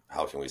apprehend?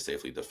 How can we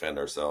safely defend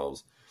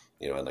ourselves?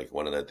 And like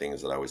one of the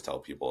things that I always tell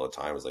people all the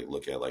time is like,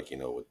 look at like,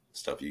 with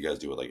stuff you guys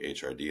do with like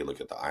HRD,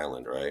 look at the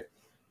island, right?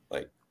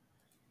 Like,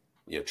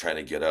 trying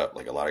to get up.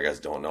 Like, a lot of guys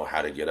don't know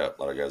how to get up.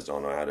 A lot of guys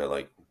don't know how to,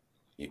 like,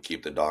 you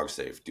keep the dog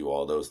safe, do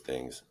all those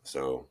things.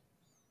 So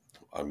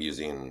I'm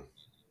using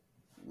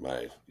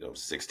my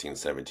 16,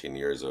 17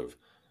 years of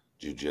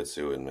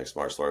jiu-jitsu and mixed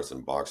martial arts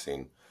and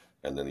boxing,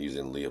 and then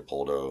using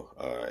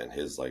Leopoldo and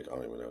his, like, I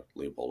don't even know,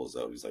 Leopoldo's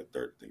out, he's like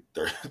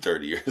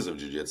 30 years of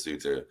jiu-jitsu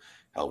to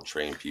help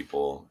train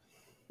people.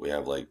 We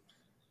have like,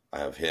 I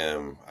have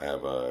him, I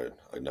have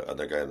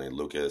another guy named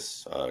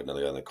Lucas,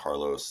 another guy named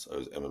Carlos,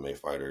 who's an MMA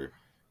fighter,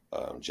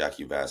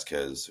 Jackie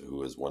Vasquez,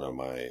 who is one of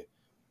my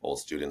old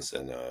students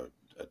in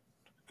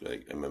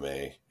like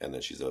MMA, and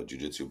then she's a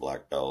jiu-jitsu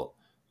black belt.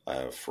 I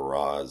have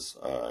Faraz,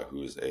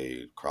 who's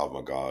a Krav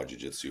Maga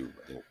jiu-jitsu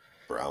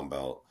brown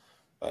belt,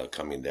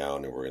 coming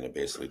down, and we're going to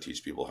basically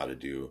teach people how to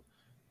do,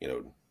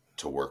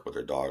 to work with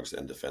their dogs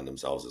and defend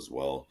themselves as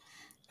well.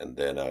 And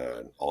then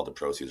all the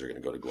proceeds are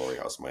going to go to Glory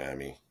House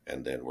Miami.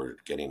 And then we're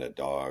getting a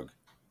dog.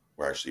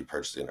 We're actually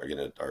purchasing,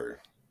 our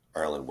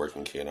Ireland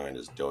Working Canine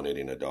is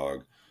donating a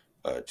dog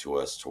to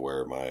us, to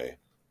where my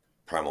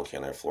Primal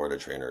Canine Florida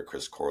trainer,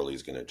 Chris Corley,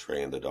 is going to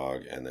train the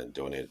dog and then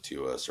donate it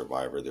to a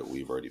survivor that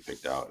we've already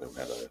picked out and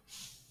have had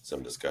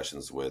some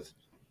discussions with.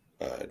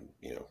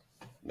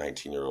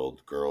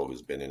 19-year-old girl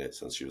who's been in it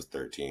since she was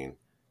 13,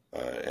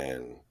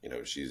 and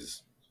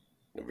she's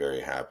very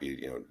happy,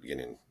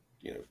 getting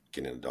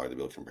a dog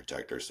that can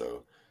protect her.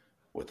 So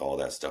with all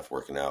that stuff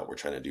working out, we're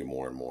trying to do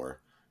more and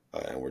more,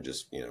 and we're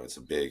just it's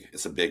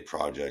a big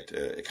project.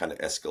 It kind of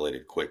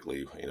escalated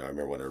quickly. I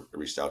remember when I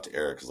reached out to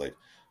Eric, I was like,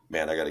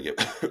 man, I got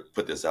to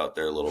put this out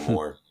there a little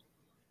more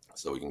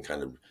so we can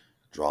kind of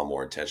draw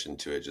more attention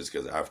to it. Just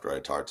because after I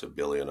talked to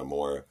Billy and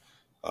Amora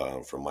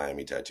from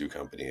Miami Tattoo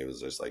Company, it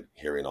was just like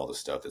hearing all the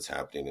stuff that's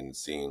happening and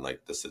seeing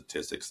like the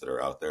statistics that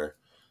are out there,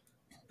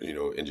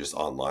 and just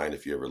online.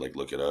 If you ever like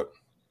look it up,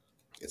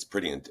 it's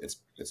pretty intense.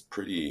 It's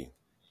pretty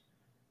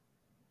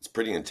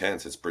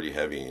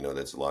heavy.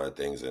 That's a lot of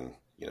things. And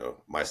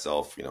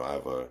myself,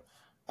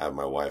 I have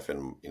my wife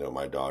and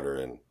my daughter,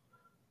 and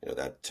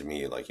that to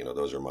me, like,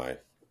 those are my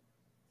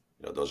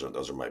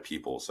those are my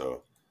people.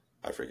 So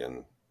I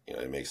freaking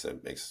it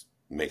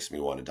makes me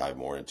want to dive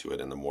more into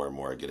it. And the more and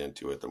more I get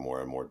into it,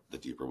 the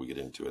deeper we get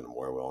into it, the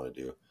more we want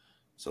to do.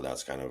 So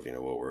that's kind of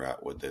what we're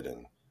at with it.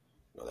 And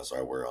that's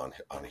why we're on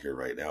here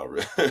right now,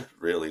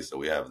 really. So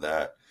we have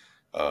that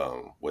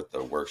with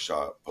the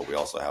workshop, but we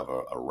also have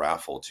a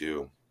raffle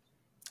too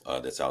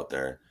that's out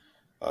there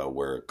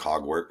where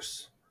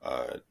Cogworks,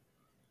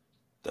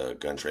 the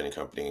gun training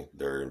company,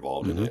 they're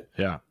involved in it.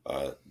 Yeah.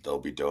 They'll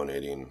be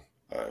donating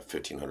a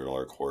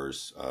 $1,500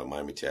 course.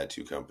 Miami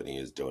Tattoo Company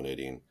is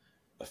donating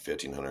a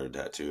 $1,500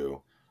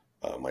 tattoo.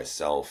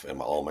 Myself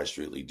and all my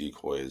Street League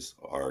decoys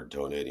are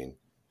donating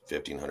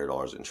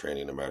 $1,500 in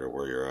training, no matter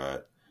where you're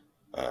at.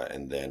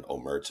 And then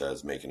Omerta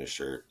is making a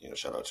shirt.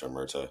 Shout out to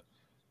Omerta,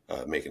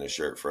 making a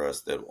shirt for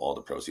us that all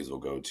the proceeds will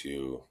go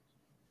to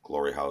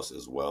Glory House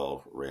as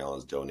well. Ray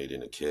Allen's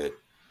donating a kit,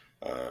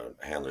 a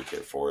handler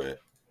kit for it.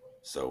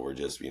 So we're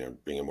just,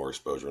 bringing more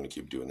exposure and to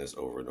keep doing this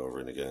over and over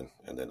and again.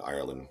 And then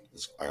Ireland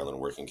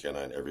Working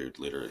Canine, every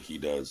litter he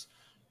does,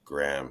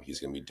 Graham, he's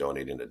going to be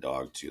donating a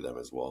dog to them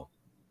as well.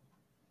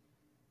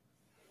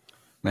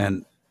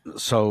 Man,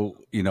 so,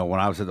 when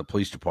I was at the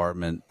police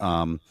department,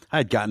 I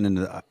had gotten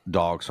into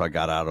dogs, so I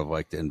got out of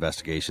like the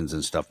investigations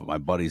and stuff, but my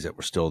buddies that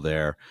were still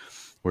there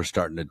were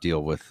starting to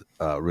deal with,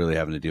 really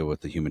having to deal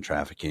with the human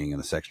trafficking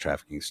and the sex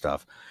trafficking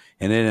stuff.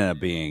 And it ended up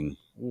being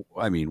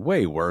I mean,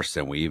 way worse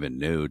than we even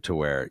knew, to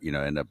where,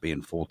 end up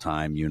being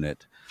full-time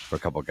unit for a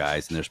couple of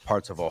guys. And there's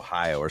parts of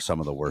Ohio are some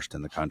of the worst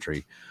in the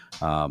country,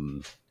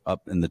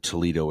 up in the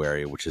Toledo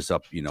area, which is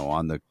up,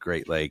 on the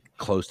Great Lake,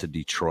 close to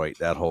Detroit,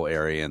 that whole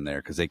area in there,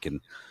 because they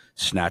can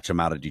snatch them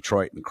out of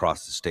Detroit and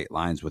cross the state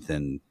lines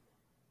within,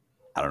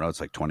 I don't know, it's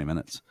like 20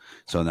 minutes.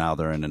 So now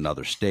they're in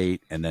another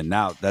state. And then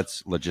now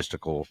that's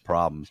logistical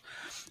problems.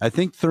 I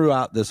think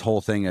throughout this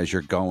whole thing, as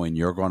you're going,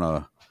 you're going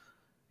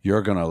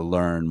to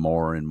learn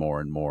more and more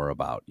and more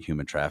about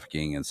human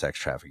trafficking and sex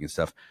trafficking and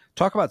stuff.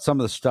 Talk about some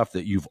of the stuff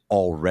that you've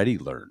already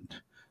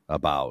learned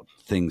about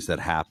things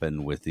that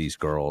happen with these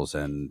girls,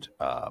 and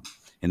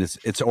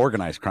it's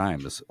organized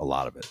crime is a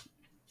lot of it.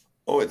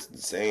 Oh, it's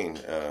insane.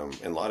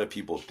 And a lot of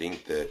people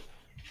think that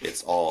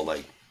it's all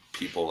like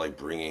people like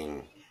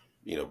bringing,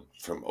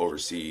 from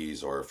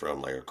overseas or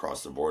from like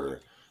across the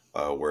border,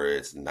 where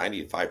it's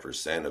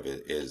 95% of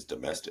it is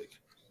domestic,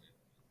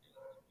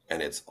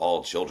 and it's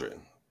all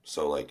children.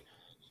 So like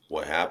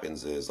what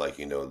happens is like,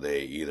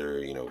 they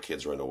either,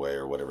 kids run away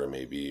or whatever it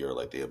may be, or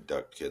like they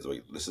abduct kids.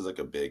 Like this is like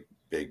a big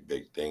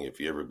thing. If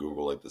you ever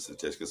Google like the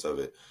statistics of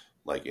it,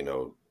 like,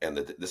 and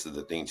this is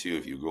the thing too,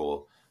 if you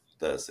Google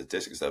the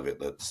statistics of it,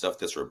 the stuff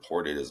that's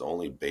reported is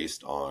only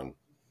based on,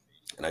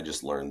 and I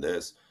just learned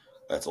this,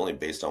 that's only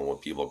based on what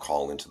people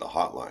call into the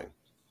hotline,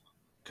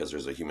 because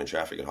there's a human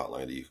trafficking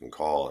hotline that you can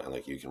call and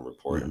like you can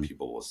report and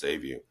people will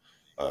save you,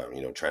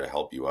 try to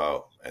help you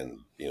out. And,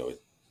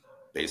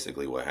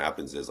 basically what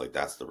happens is like,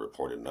 that's the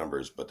reported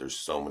numbers, but there's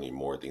so many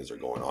more things that are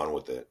going on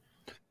with it.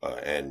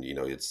 And,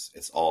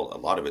 it's all, a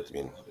lot of it, I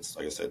mean, it's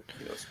like I said,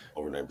 it's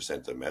over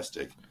 9%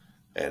 domestic,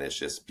 and it's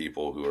just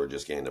people who are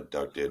just getting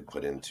abducted,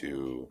 put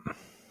into,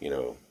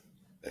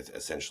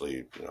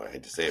 essentially, I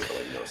hate to say it, but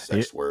like,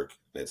 sex work,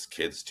 and it's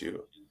kids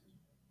too.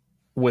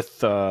 With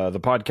the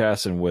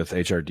podcast and with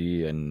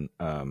HRD and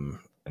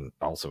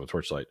also with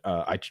Torchlight,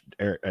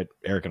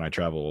 Eric and I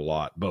travel a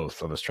lot.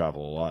 Both of us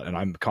travel a lot, and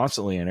I'm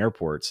constantly in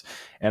airports,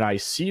 and I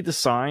see the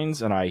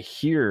signs and I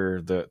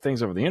hear the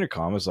things over the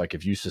intercom. Is like,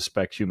 if you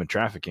suspect human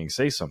trafficking,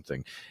 say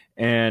something.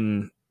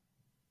 And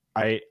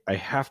I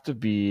have to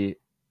be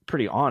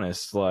pretty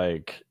honest.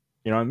 Like,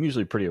 I'm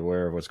usually pretty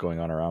aware of what's going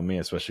on around me,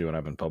 especially when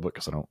I'm in public,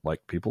 because I don't like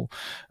people.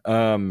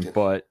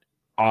 But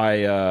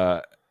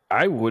I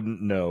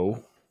wouldn't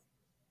know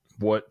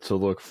what to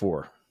look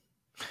for.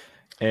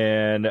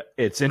 And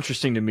it's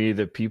interesting to me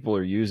that people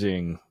are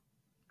using,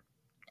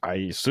 I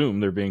assume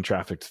they're being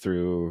trafficked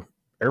through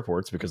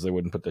airports, because they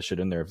wouldn't put this shit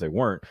in there if they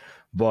weren't.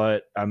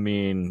 But I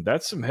mean,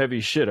 that's some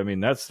heavy shit. I mean,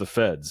 that's the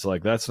feds.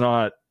 Like, that's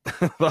not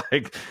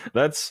like,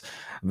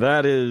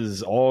 that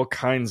is all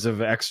kinds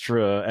of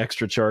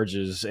extra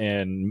charges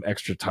and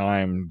extra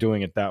time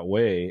doing it that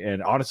way.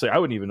 And honestly, I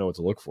wouldn't even know what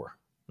to look for.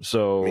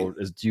 So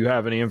do you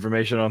have any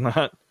information on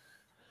that?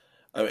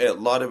 I mean, a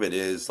lot of it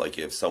is like,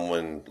 if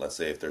someone, let's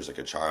say if there's like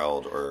a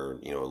child or,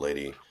 a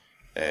lady,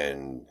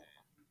 and,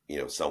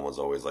 someone's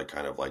always like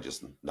kind of like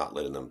just not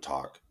letting them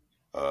talk,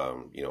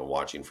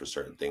 watching for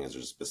certain things.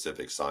 There's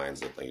specific signs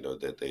that,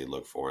 that they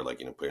look for,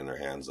 like, putting their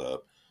hands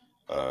up,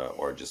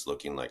 or just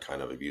looking like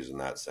kind of abused in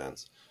that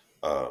sense.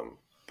 But,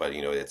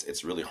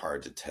 it's really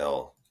hard to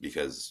tell,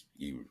 because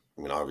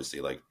obviously,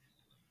 like,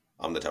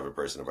 I'm the type of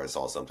person, if I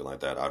saw something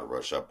like that, I'd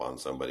rush up on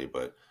somebody,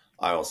 but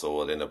I also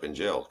would end up in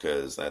jail,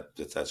 because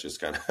that's just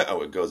kind of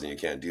how it goes. And you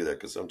can't do that,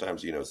 because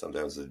sometimes,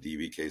 sometimes it's a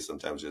DV case,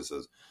 sometimes it's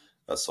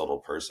a subtle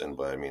person.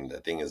 But I mean, the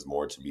thing is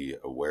more to be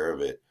aware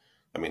of it.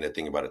 I mean, I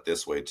think about it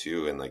this way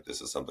too. And like, this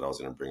is something I was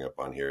going to bring up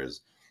on here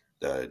is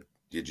that,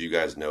 did you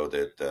guys know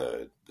that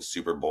the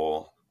Super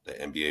Bowl, the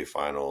NBA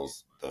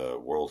Finals, the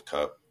World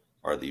Cup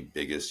are the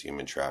biggest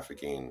human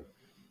trafficking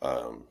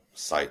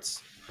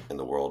sites in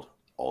the world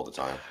all the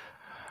time?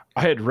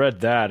 I had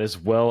read that, as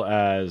well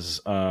as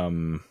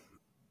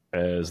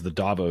the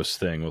Davos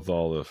thing with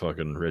all the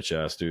fucking rich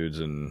ass dudes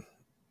in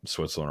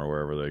Switzerland or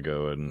wherever they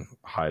go and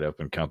hide up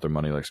and count their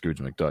money like Scrooge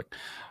McDuck.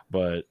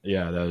 But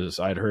yeah,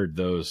 I'd heard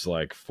those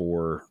like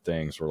 4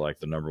 things were like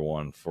the number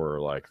one for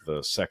like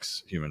the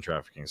sex human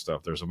trafficking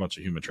stuff. There's a bunch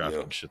of human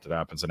trafficking shit that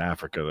happens in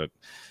Africa that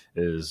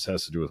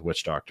has to do with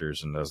witch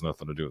doctors and has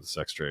nothing to do with the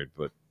sex trade.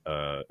 But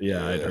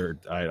I'd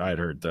heard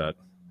that.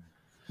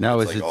 Now,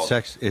 is it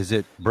sex? Is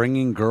it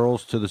bringing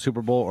girls to the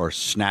Super Bowl or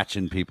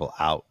snatching people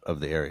out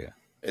of the area?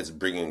 It's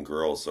bringing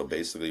girls. So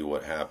basically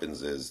what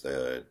happens is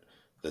the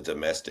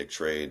domestic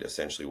trade,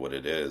 essentially what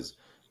it is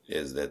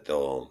that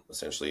they'll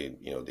essentially,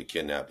 they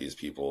kidnap these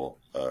people,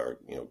 or,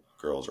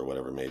 girls or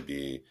whatever it may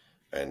be,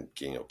 and,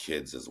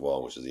 kids as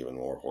well, which is even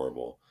more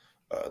horrible.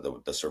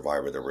 The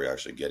survivor that we're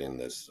actually giving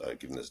this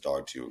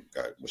dog to,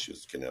 she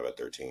was kidnapped at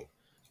 13.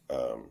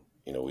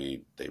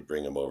 They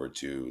bring him over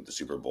to the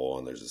Super Bowl,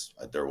 and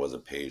there was a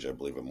page, I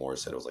believe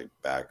Morris said it was like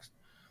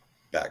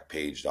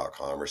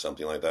backpage.com or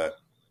something like that.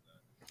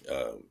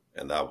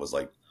 And that was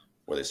like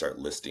where they start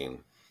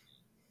listing,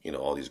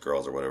 all these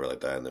girls or whatever like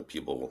that. And then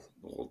people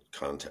will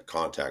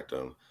contact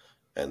them.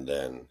 And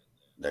then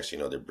next,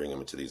 they bring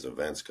them into these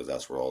events, because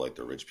that's where all like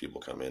the rich people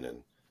come in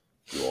and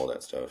do all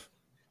that stuff.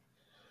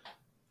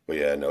 But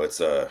yeah, no,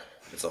 it's a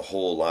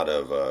whole lot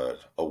of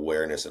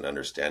awareness and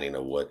understanding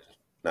of what,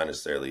 not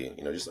necessarily,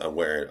 just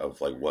aware of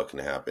like what can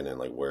happen and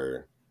like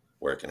where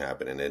it can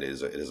happen, and it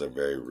is a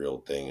very real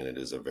thing, and it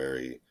is a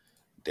very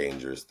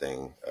dangerous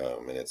thing,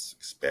 and it's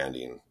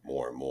expanding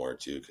more and more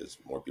too because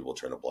more people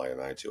turn a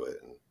blind eye to it,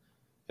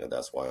 and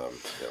that's why I'm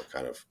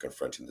kind of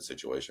confronting the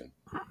situation.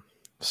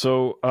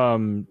 So,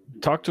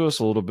 talk to us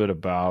a little bit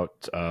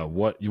about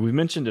what we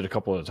mentioned it a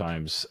couple of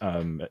times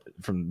from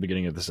the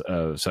beginning of this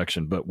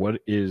section, but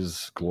what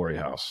is Glory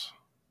House?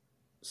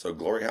 So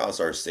Glory House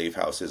are safe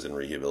houses and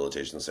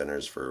rehabilitation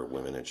centers for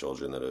women and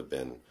children that have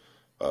been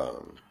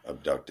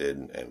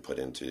abducted and put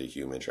into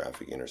human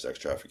trafficking or sex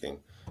trafficking.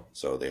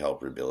 So they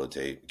help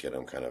rehabilitate, get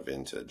them kind of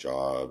into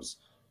jobs,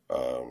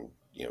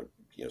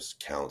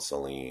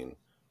 counseling.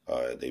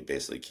 They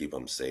basically keep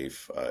them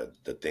safe.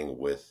 The thing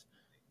with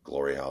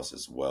Glory House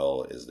as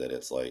well is that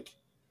it's like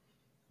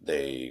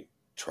they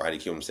try to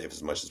keep them safe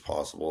as much as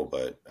possible,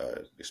 but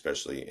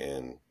especially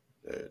in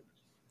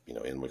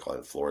in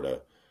McAllen,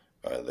 Florida,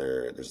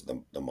 there's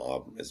the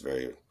mob is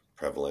very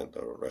prevalent.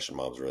 The Russian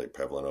mob is really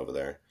prevalent over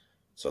there,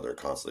 so they're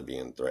constantly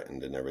being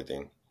threatened and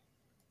everything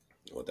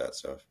with that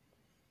stuff.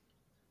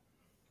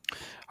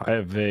 I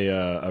have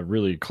a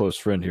really close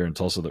friend here in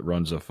Tulsa that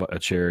runs a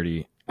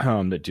charity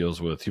that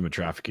deals with human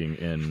trafficking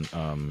in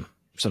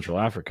Central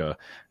Africa,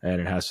 and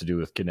it has to do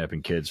with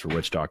kidnapping kids for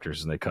witch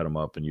doctors, and they cut them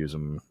up and use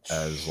them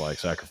as like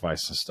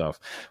sacrifice and stuff.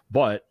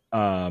 But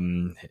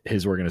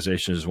his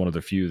organization is one of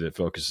the few that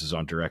focuses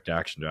on direct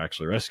action to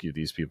actually rescue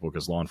these people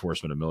because law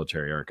enforcement and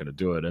military aren't going to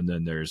do it. And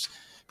then there's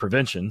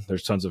prevention.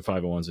 There's tons of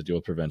 501s that deal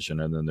with prevention,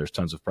 and then there's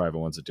tons of private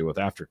ones that deal with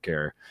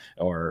aftercare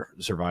or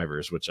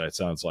survivors, which it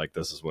sounds like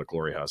this is what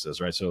Glory House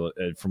is, right? So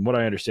from what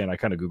I understand, I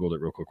kind of Googled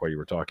it real quick while you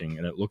were talking,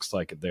 and it looks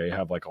like they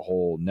have like a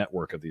whole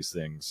network of these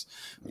things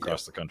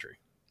across the country.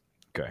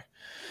 Okay.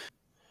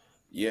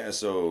 Yeah,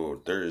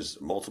 so there's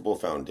multiple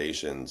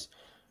foundations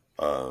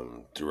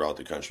throughout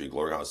the country.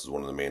 Glory House is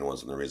one of the main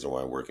ones, and the reason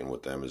why I'm working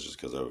with them is just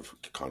because I've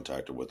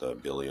contacted with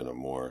Billy and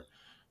more.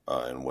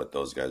 And what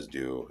those guys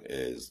do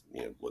is,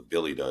 what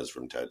Billy does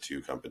from the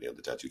tattoo company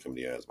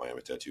has,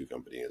 Miami Tattoo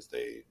Company, is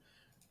they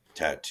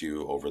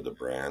tattoo over the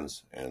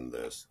brands and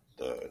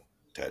the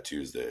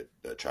tattoos that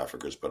the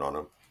traffickers put on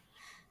them.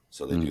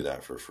 So they do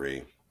that for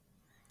free.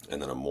 And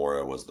then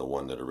Amora was the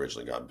one that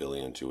originally got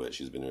Billy into it.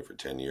 She's been in it for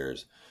 10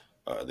 years.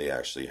 They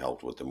actually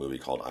helped with the movie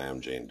called I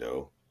Am Jane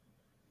Doe.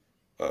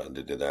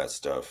 They did that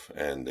stuff,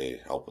 and they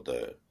help with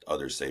the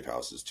other safe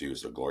houses too.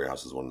 So Glory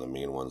House is one of the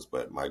main ones,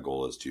 but my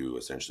goal is to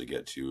essentially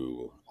get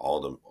to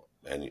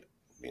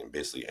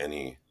basically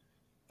any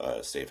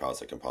safe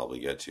house I can probably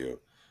get to,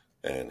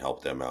 and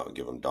help them out and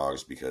give them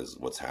dogs, because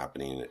what's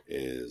happening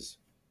is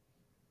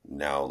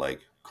now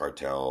like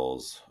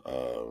cartels,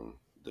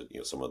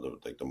 some of the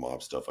like the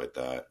mob stuff like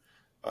that,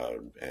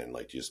 and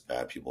like just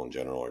bad people in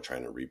general are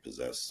trying to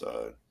repossess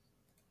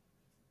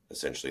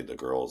essentially the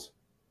girls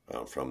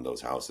from those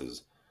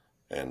houses.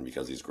 And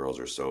because these girls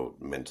are so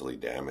mentally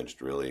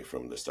damaged, really,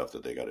 from the stuff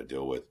that they got to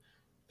deal with,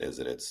 is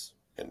that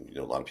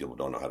a lot of people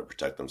don't know how to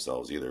protect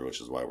themselves either,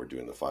 which is why we're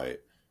doing the fight.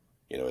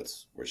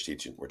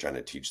 We're trying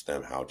to teach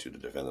them how to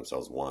defend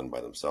themselves, one, by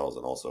themselves,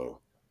 and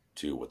also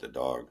two, with the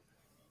dog.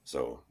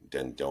 So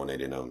then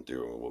donating them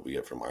through what we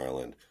get from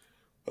Ireland,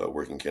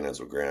 working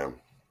canines with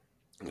Graham,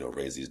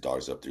 raise these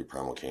dogs up through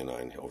Primal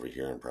Canine over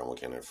here in Primal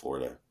Canine,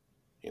 Florida.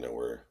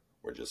 We're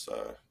just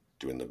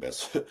doing the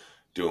best.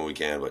 Do what we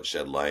can, but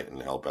shed light and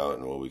help out,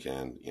 and what we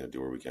can, do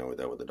what we can with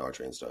that, with the dog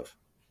train stuff.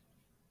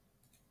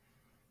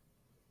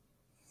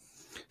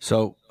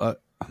 So,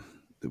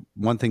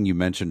 one thing you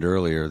mentioned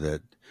earlier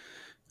that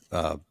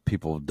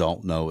people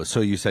don't know.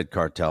 So you said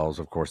cartels.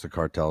 Of course, the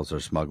cartels are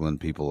smuggling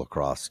people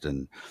across,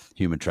 and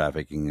human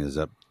trafficking is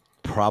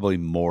probably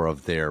more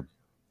of their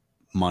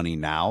money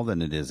now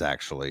than it is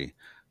actually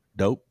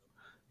dope.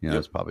 Yep.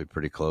 It's probably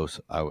pretty close.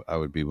 I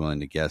would be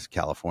willing to guess.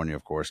 California,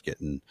 of course,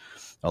 getting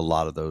a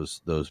lot of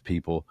those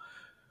people.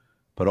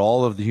 But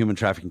all of the human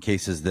trafficking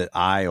cases that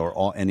I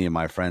or any of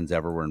my friends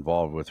ever were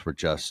involved with were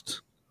just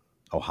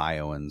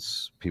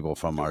Ohioans, people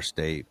from our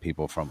state,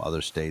 people from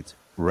other states,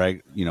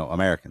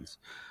 Americans.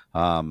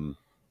 So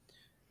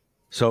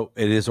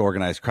it is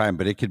organized crime,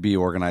 but it could be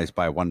organized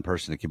by one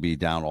person. It could be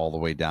down all the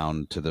way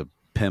down to the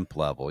pimp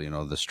level,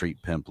 the street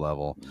pimp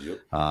level. Yep.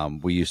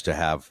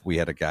 We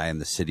had a guy in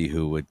the city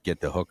who would get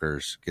the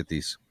hookers, get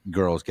these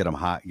girls, get them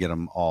hot, get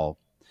them all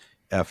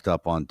effed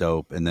up on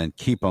dope, and then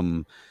keep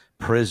them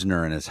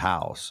prisoner in his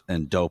house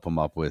and dope them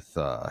up with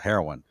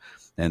heroin,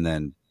 and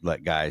then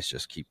let guys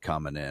just keep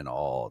coming in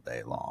all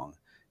day long.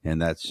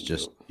 And that's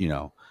just,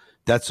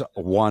 that's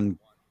one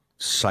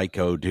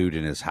psycho dude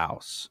in his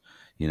house,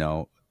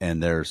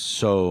 and there's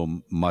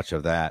so much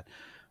of that.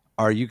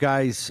 Are you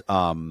guys,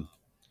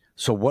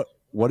 so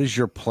what is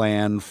your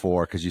plan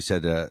for, because you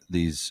said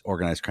these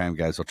organized crime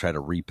guys will try to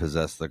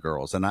repossess the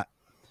girls, and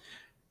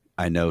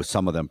I know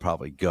some of them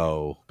probably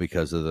go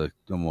because of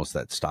almost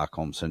that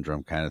Stockholm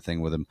syndrome kind of thing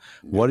with them.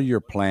 What are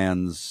your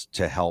plans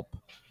to help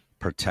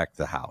protect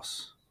the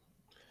house?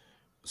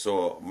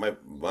 So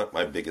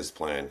my biggest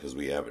plan, because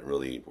we haven't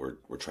really,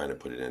 we're trying to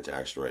put it into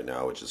action right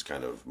now, which is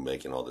kind of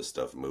making all this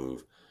stuff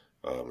move,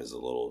 is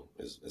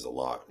a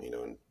lot,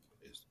 and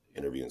is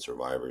interviewing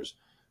survivors,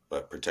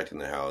 but protecting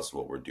the house.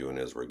 What we're doing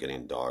is we're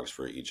getting dogs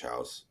for each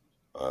house.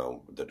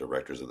 The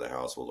directors of the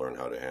house will learn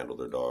how to handle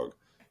their dog.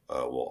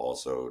 We'll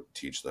also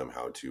teach them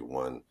how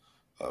to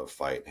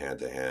fight hand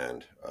to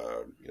hand.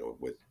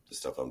 With the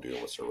stuff I'm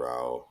doing with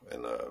Sorrel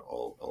and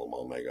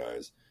all my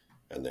guys,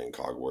 and then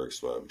Cogworks,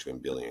 between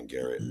Billy and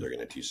Garrett, they're going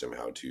to teach them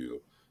how to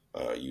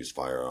use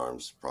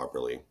firearms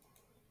properly,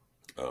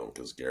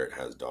 because Garrett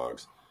has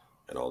dogs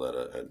and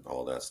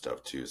all that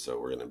stuff too. So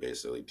we're going to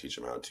basically teach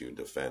them how to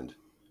defend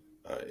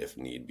if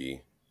need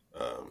be,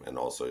 and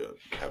also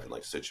having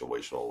like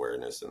situational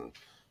awareness and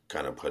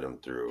kind of put them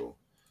through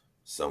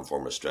some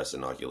form of stress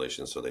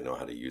inoculation so they know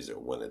how to use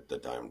it when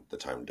the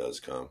time does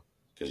come.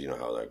 Because you know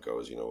how that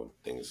goes. When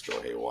things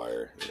go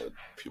haywire,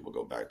 people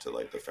go back to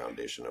like the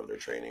foundation of their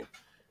training,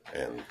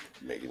 and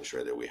making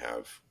sure that we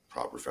have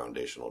proper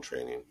foundational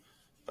training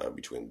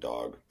between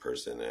dog,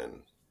 person, and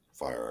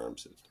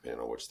firearms,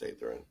 depending on which state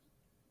they're in.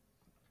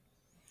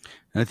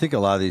 And I think a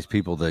lot of these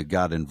people that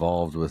got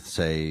involved with,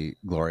 say,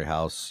 Glory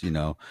House,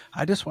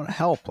 I just want to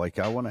help. Like,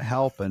 I want to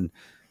help. And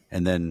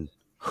then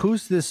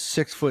who's this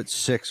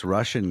 6'6"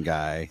 Russian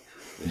guy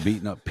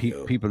beating up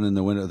people in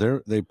the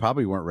window? They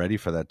probably weren't ready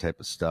for that type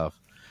of stuff.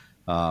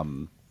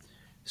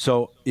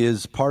 So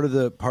is part of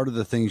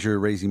the things you're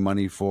raising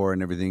money for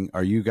and everything,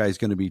 are you guys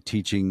going to be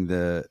teaching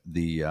the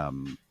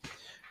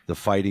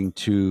fighting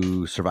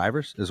to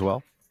survivors as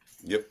well?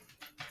 Yep.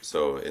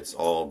 So it's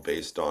all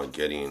based on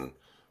getting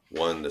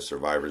the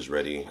survivors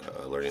ready,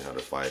 learning how to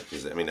fight.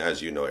 Because I mean,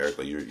 as you know, Eric,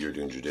 like you're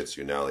doing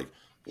jiu-jitsu now. Like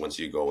once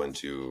you go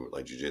into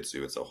like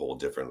jiu-jitsu, it's a whole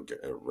different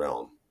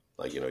realm.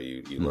 Like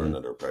you learn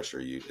under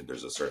pressure.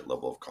 There's a certain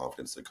level of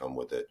confidence that come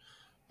with it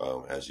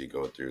as you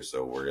go through.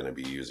 So we're going to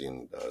be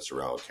using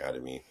Sorrel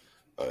Academy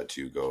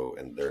to go,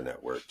 and their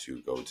network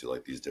to go to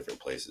like these different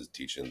places,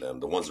 teaching them,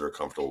 the ones that are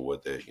comfortable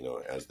with it,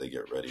 as they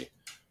get ready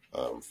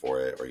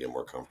for it or get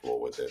more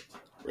comfortable with it.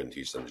 We're going to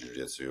teach them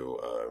jiu-jitsu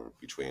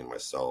between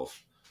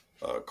myself,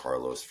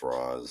 Carlos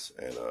Faraz,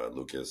 and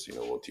Lucas.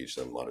 We'll teach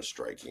them a lot of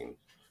striking.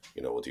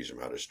 We'll teach them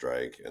how to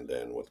strike, and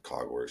then with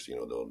Cogworks,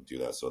 they'll do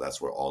that. So that's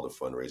where all the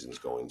fundraising is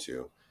going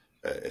to.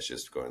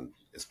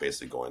 It's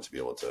basically going to be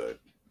able to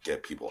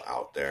get people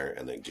out there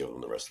and then give them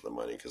the rest of the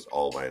money, because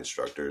all my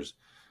instructors,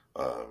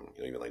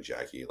 even like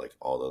Jackie, like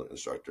all the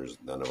instructors,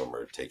 none of them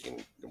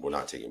we're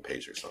not taking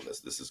paychecks on this.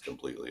 This is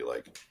completely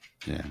like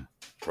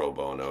pro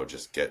bono.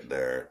 Just get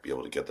there, be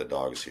able to get the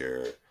dogs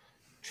here,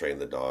 train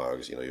the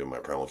dogs. Even my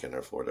Primal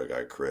Canine Florida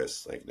guy,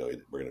 Chris, like,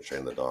 we're going to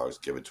train the dogs,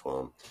 give it to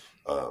him.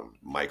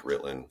 Mike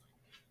Ritlin,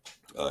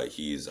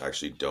 he's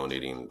actually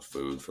donating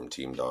food from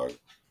Team Dog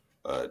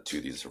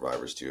to these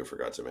survivors too. I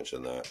forgot to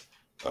mention that.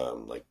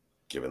 Like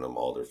giving them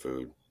all their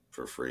food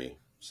for free.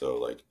 So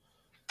like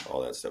all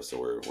that stuff. So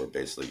we're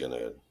basically going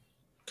to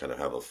kind of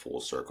have a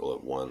full circle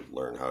of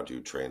learn how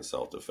to train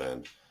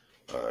self-defend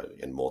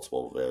in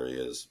multiple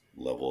various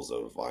levels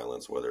of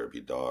violence, whether it be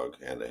dog,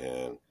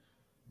 hand-to-hand,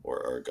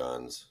 or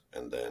guns.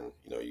 And then,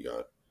 you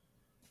got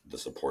the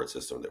support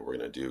system that we're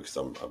going to do. Because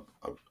I'm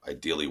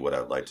ideally what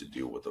I'd like to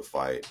do with the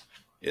fight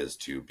is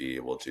to be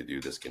able to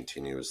do this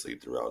continuously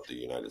throughout the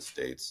United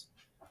States.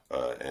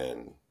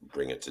 And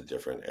bring it to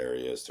different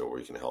areas so where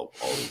we can help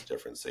all these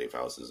different safe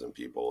houses and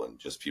people, and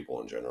just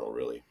people in general,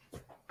 really.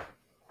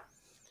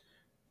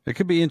 It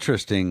could be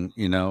interesting,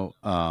 you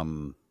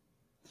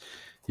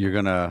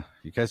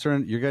guys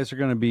are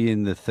gonna be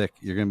in the thick.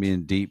 You're gonna be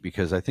in deep,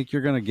 because I think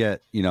you're gonna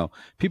get,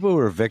 people who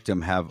are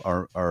victim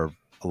are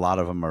a lot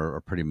of them are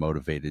pretty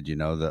motivated.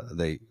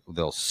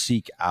 They'll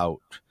seek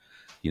out,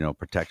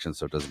 protection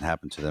so it doesn't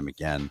happen to them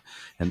again.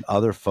 And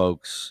other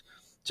folks,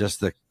 just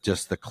the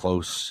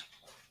close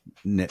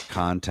knit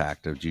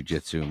contact of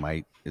jiu-jitsu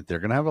they're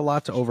going to have a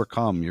lot to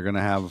overcome. You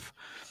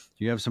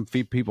have some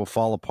people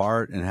fall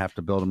apart and have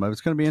to build them up. It's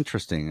going to be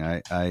interesting.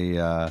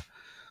 You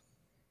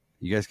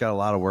guys got a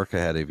lot of work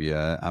ahead of you.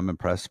 I'm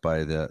impressed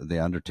by the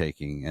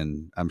undertaking,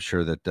 and I'm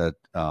sure that the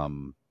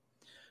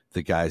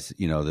guys,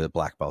 the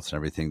black belts and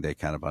everything, they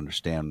kind of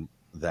understand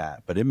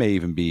that, but it may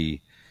even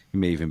be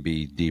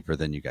deeper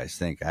than you guys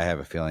think. I have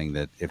a feeling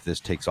that if this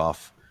takes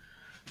off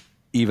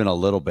even a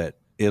little bit,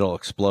 it'll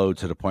explode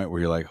to the point where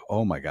you're like,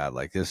 oh my God,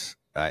 like this,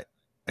 I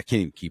can't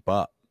even keep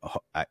up.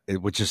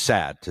 Which is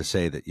sad to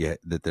say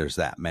that there's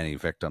that many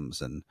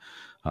victims. And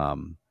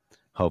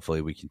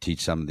hopefully we can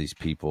teach some of these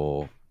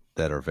people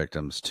that are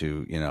victims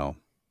to,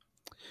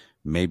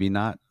 maybe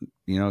not,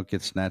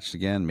 get snatched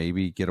again,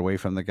 maybe get away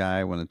from the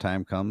guy when the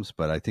time comes.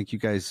 But I think you're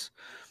going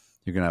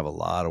to have a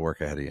lot of work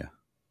ahead of you.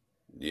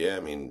 Yeah. I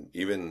mean,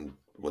 even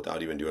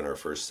without even doing our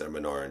first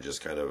seminar and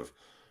just kind of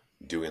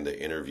doing the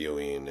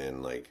interviewing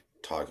and like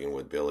talking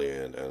with Billy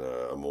and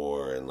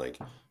Amor, and like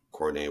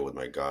coordinating with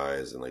my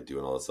guys and like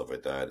doing all that stuff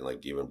like that, and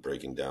like even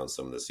breaking down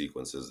some of the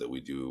sequences that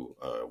we do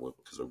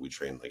because we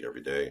train like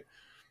every day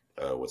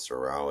with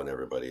Sorrel and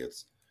everybody.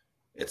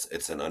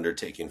 It's an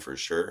undertaking for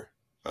sure,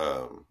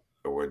 but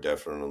we're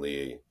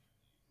definitely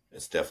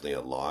it's definitely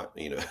a lot,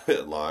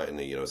 a lot, and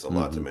it's a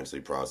lot to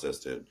mentally process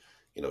to,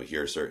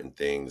 hear certain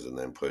things and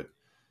then put,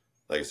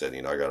 like I said,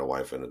 I got a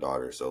wife and a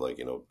daughter, so like,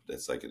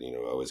 it's like,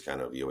 always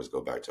kind of, you always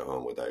go back to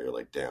home with that. You're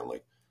like, damn,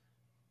 like,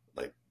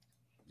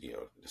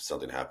 if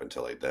something happened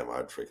to like them,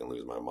 I'd freaking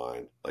lose my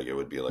mind. Like it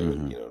would be like,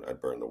 I'd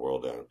burn the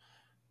world down.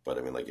 But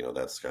I mean, like,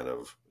 that's kind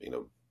of,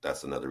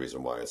 that's another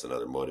reason why it's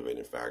another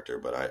motivating factor.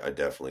 But I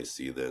definitely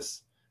see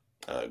this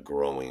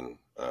growing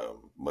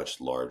much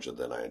larger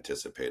than I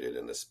anticipated,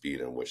 and the speed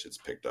in which it's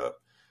picked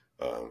up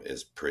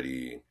is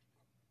pretty.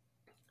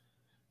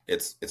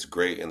 It's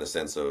great in the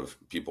sense of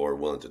people are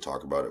willing to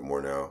talk about it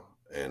more now,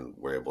 and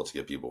we're able to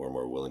get people who are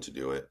more willing to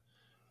do it.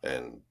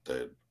 And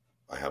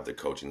I have the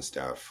coaching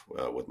staff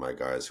with my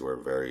guys who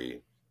are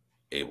very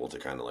able to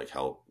kind of like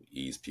help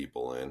ease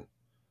people in.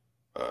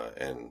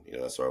 And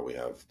that's why we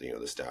have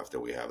the staff that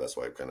we have. That's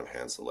why I've kind of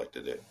hand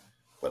selected it.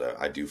 But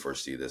I do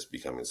foresee this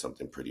becoming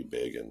something pretty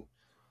big. And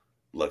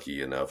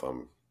lucky enough,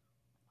 I'm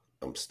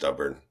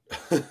stubborn.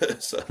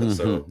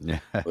 so yeah,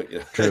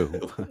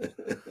 true.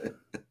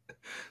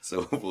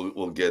 So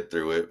we'll get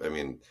through it. I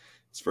mean,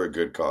 it's for a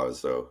good cause.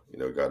 So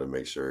got to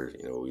make sure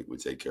we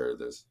take care of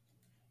this.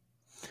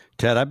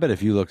 Ted, I bet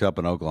if you looked up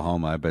in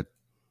Oklahoma, I bet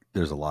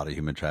there's a lot of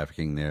human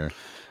trafficking there.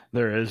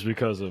 There is,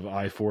 because of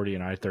I-40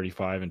 and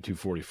I-35 and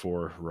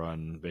 244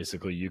 run.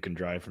 Basically, you can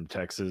drive from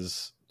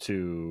Texas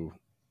to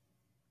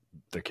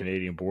the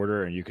Canadian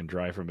border, and you can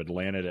drive from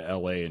Atlanta to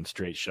LA in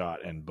straight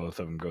shot, and both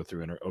of them go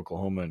through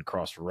Oklahoma and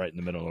cross right in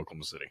the middle of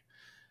Oklahoma City.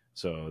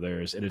 So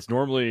and it's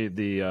normally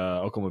the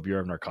Oklahoma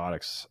Bureau of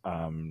Narcotics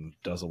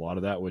does a lot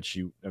of that, which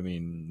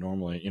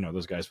normally,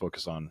 those guys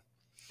focus on,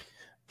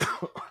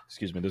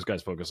 excuse me, those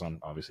guys focus on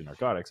obviously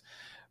narcotics,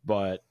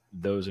 but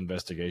those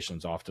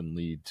investigations often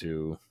lead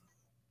to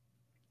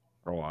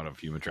a lot of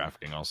human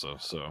trafficking also.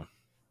 So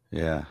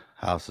yeah,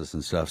 houses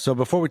and stuff. So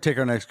before we take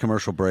our next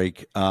commercial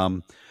break,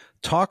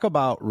 talk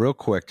about real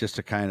quick, just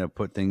to kind of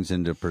put things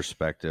into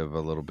perspective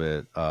a little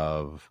bit,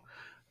 of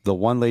the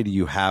one lady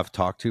you have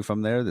talked to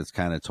from there that's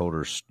kind of told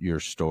her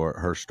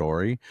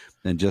story,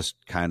 and just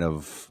kind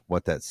of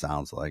what that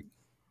sounds like.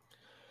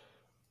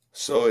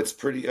 So it's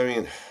pretty,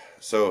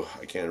 so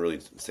I can't really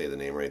say the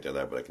name right there,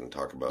 but I can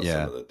talk about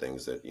some of the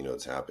things that,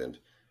 it's happened.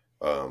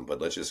 But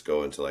let's just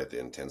go into like the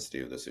intensity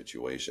of the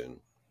situation.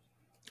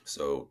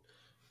 So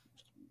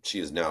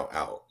she is now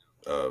out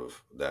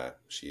of that.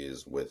 She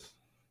is with,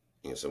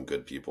 some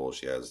good people.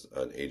 She has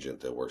an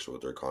agent that works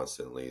with her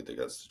constantly that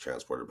gets to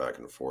transport her back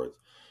and forth.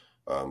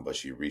 But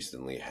she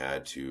recently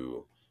had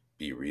to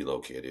be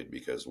relocated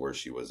because where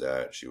she was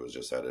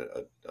just at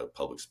a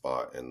public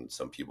spot, and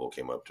some people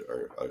came up to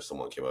her,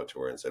 someone came up to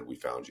her and said, "We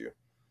found you."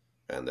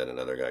 And then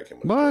another guy came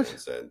up to her and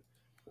said,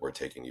 "We're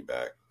taking you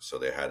back." So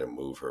they had to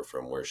move her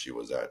from where she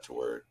was at to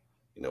where,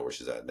 where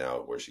she's at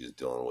now, where she's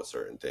dealing with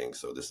certain things.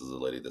 So this is a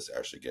lady that's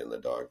actually getting the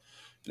dog,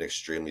 an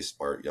extremely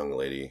smart young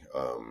lady.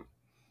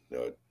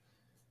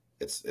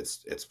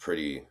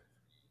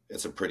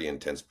 It's a pretty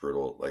intense,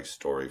 brutal like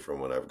story from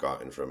what I've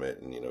gotten from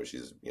it. And,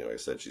 she's, like I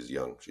said, she's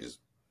young. She's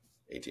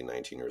 18,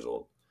 19 years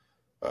old.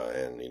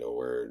 And,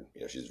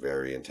 she's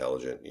very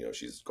intelligent.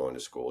 She's going to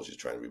school. She's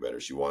trying to be better.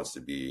 She wants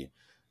to be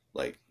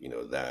like,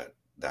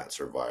 that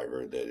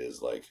survivor that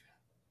is like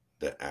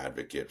the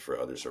advocate for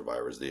other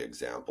survivors, the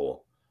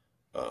example,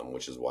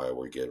 which is why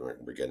we're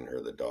getting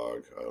her the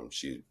dog.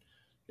 She,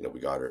 we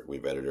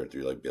vetted her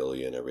through like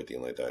Billy and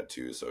everything like that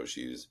too. So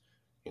she's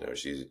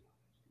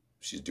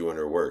doing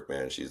her work,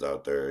 man. She's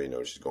out there,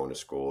 she's going to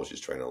school. She's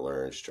trying to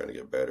learn. She's trying to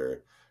get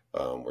better.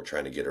 We're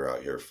trying to get her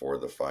out here for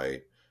the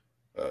fight,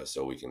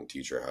 so we can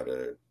teach her how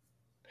to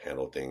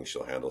handle things.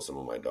 She'll handle some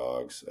of my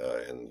dogs,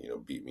 and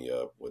beat me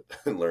up with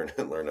and learn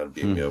how to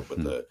beat me up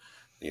with the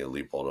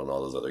Leopold and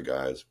all those other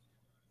guys.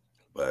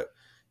 But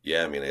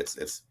yeah,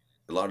 it's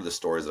a lot of the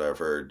stories that I've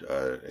heard,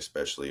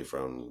 especially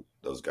from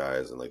those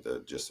guys and like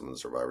just some of the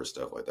survivor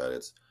stuff like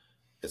that.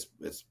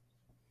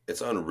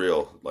 It's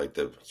unreal, like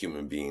the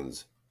human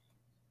beings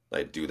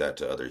like do that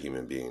to other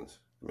human beings.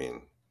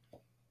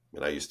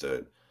 I used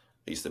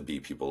to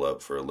beat people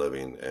up for a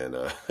living, and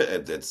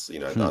it's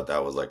I thought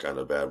that was like kind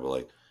of bad, but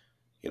like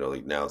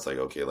like now it's like,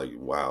 okay, like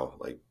wow,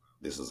 like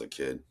this is a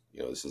kid,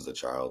 this is a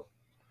child,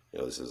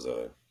 this is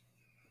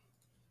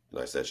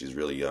like I said, she's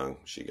really young.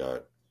 She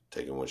got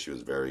taken when she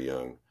was very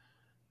young,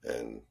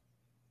 and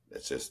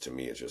it's just, to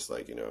me, it's just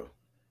like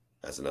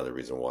that's another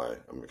reason why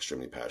I'm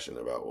extremely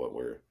passionate about what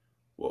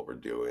we're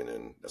doing,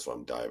 and that's why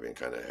I'm diving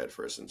kind of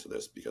headfirst into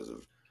this, because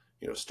of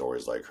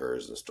stories like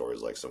hers and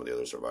stories like some of the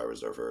other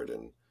survivors I've heard,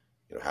 and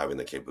having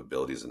the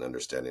capabilities and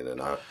understanding.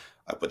 And I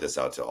put this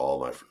out to all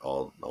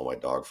my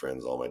dog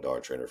friends, all my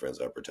dog trainer friends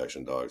that have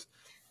protection dogs.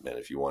 Man,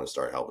 if you want to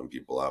start helping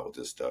people out with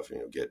this stuff,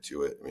 get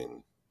to it.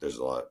 There's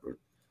a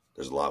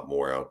lot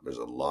more out. There's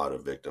a lot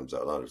of victims,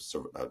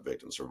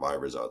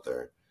 survivors out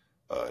there,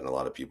 and a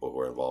lot of people who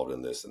are involved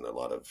in this, and a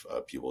lot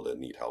of people that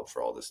need help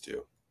for all this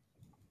too.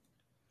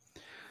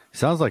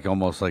 Sounds like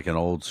almost like an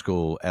old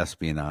school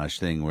espionage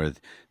thing where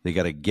they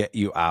got to get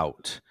you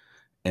out,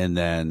 and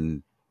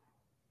then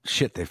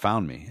shit, they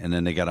found me, and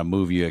then they got to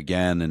move you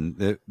again,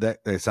 and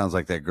that sounds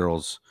like that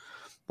girl's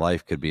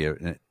life could be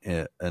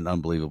an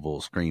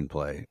unbelievable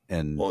screenplay,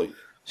 and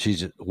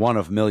she's just one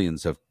of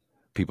millions of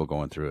people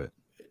going through it.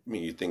 I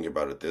mean, you think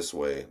about it this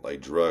way, like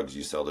drugs,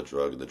 you sell the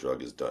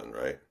drug is done,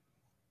 right?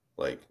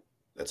 Like,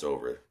 that's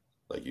over.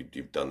 Like,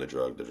 you've done the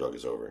drug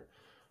is over.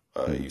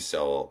 You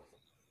sell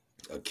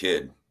a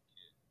kid,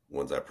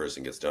 once that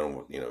person gets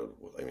done,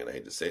 I mean, I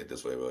hate to say it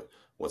this way, but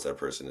once that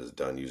person is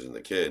done using the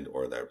kid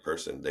or that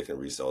person, they can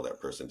resell that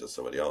person to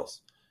somebody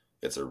else.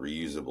 It's a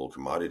reusable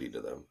commodity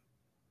to them.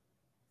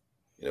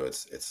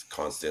 It's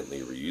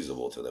constantly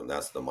reusable to them.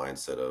 That's the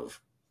mindset of,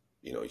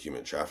 a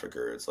human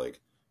trafficker. It's like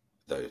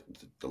the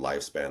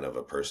lifespan of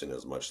a person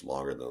is much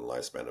longer than the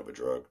lifespan of a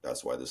drug.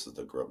 That's why this is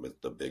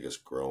the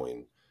biggest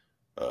growing,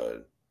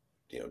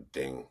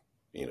 thing,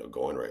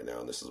 going right now.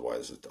 And this is why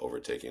this is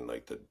overtaking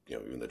like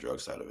even the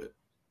drug side of it.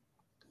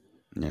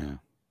 Yeah.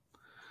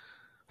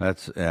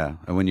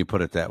 And when you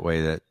put it that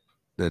way,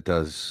 that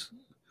does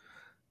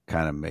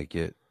kind of make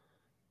you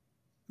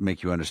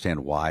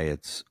understand why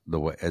it's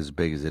as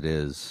big as it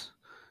is.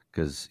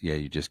 Because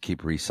you just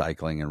keep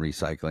recycling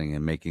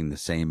and making the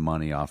same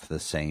money off the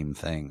same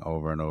thing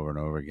over and over and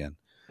over again.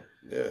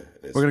 Yeah.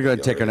 We're gonna go ahead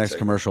and take our next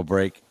commercial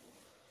break.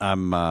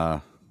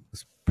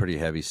 It's pretty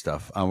heavy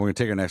stuff. We're gonna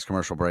take our next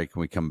commercial break.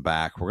 When we come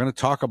back, we're gonna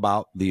talk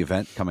about the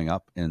event coming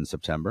up in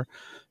September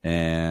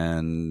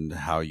and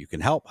how you can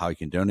help, how you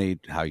can donate,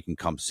 how you can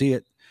come see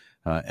it,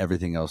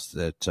 everything else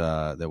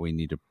that we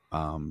need to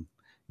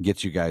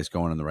get you guys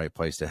going in the right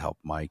place to help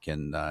Mike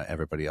and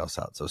everybody else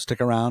out. So stick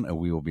around, and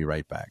we will be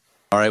right back.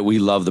 All right, we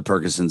love the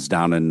Perkinsons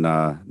down in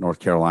North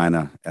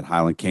Carolina at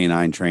Highland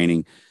Canine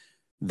Training.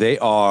 They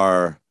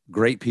are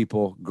great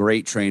people,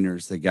 great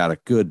trainers. They got a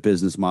good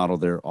business model.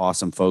 They're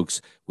awesome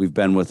folks. We've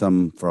been with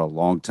them for a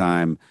long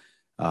time.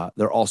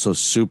 They're also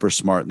super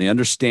smart, and they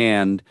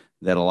understand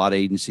that a lot of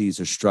agencies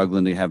are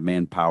struggling to have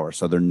manpower,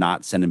 so they're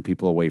not sending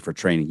people away for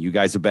training. You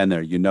guys have been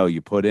there.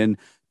 You put in,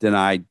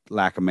 denied,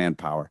 lack of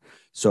manpower.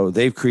 So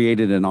they've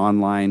created an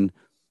online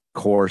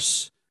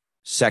course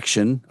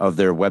section of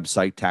their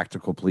website,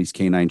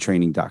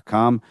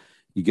 tacticalpolicek9training.com.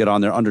 You get on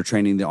there under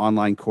training, the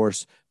online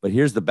course. But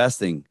here's the best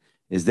thing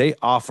is they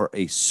offer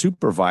a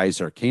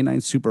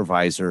canine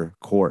supervisor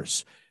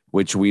course,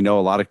 which we know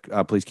a lot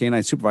of police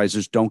canine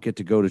supervisors don't get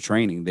to go to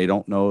training. They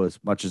don't know as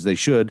much as they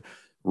should.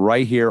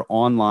 Right here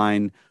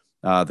online,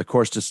 the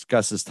course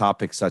discusses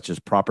topics such as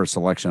proper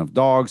selection of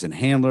dogs and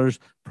handlers,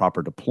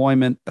 proper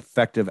deployment,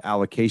 effective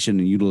allocation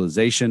and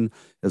utilization,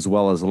 as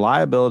well as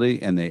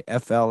liability and the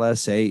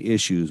FLSA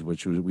issues,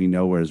 which we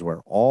know is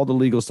where all the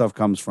legal stuff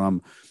comes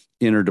from,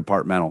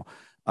 interdepartmental.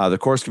 The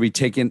course can be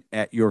taken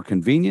at your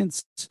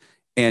convenience,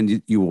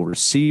 and you will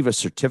receive a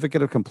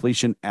certificate of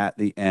completion at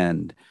the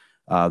end.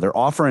 They're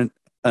offering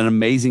an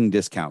amazing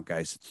discount,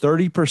 guys.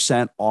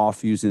 30%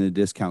 off using the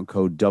discount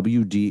code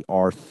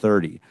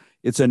WDR30.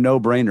 It's a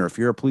no-brainer. If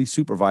you're a police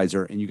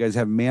supervisor and you guys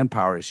have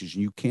manpower issues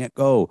and you can't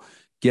go,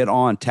 get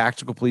on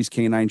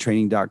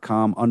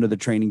tacticalpolicek9training.com under the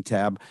training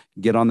tab.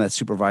 Get on that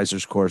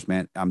supervisor's course,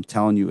 man. I'm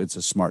telling you, it's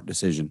a smart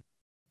decision.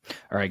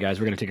 All right, guys,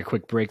 we're going to take a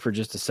quick break for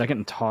just a second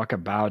and talk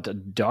about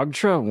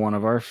Dogtra, one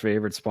of our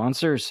favorite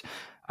sponsors.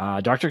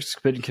 Dogtra's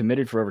been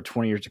committed for over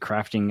 20 years to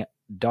crafting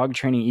dog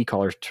training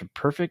e-collars to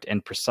perfect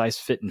and precise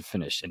fit and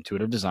finish,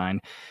 intuitive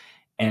design,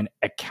 and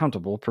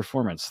accountable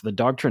performance. The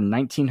Dogtra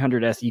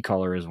 1900S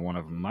e-collar is one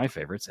of my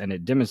favorites, and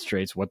it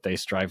demonstrates what they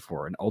strive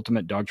for, an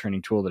ultimate dog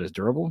training tool that is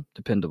durable,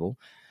 dependable,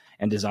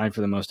 and designed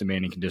for the most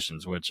demanding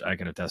conditions, which I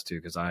can attest to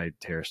because I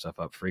tear stuff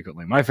up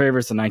frequently. My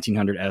favorite is the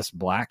 1900S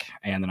Black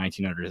and the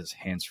 1900S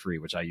Hands-Free,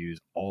 which I use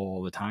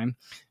all the time.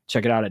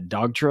 Check it out at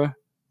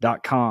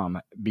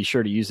Dogtra.com. Be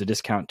sure to use the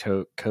discount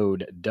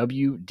code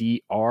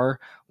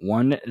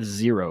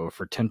WDR10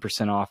 for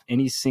 10% off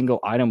any single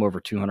item over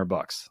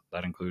 $200.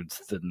 That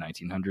includes the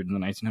 1900 and the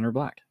 1900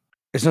 Black.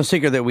 It's no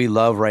secret that we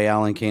love Ray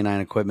Allen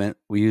Canine Equipment.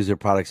 We use their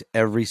products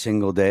every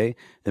single day.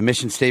 The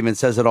mission statement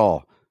says it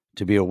all: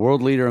 to be a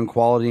world leader in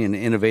quality and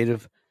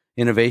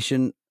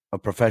innovation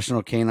of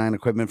professional canine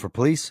equipment for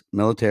police,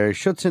 military,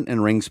 Schutzhund,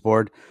 and ring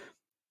sport,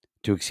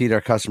 to exceed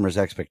our customers'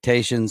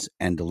 expectations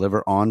and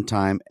deliver on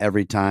time,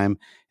 every time,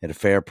 at a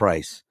fair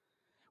price.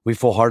 We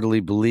full-heartedly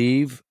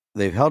believe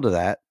they've held to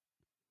that,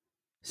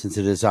 since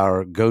it is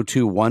our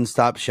go-to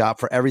one-stop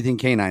shop for everything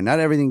canine. Not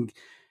everything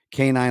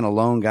canine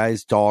alone,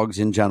 guys, dogs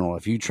in general.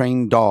 If you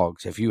train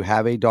dogs, if you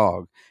have a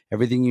dog,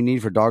 everything you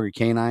need for dog or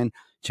canine,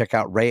 check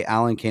out Ray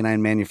Allen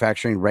Canine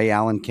Manufacturing,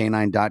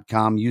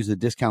 rayallencanine.com. Use the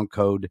discount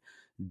code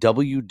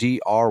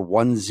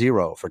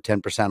WDR10 for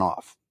 10%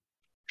 off.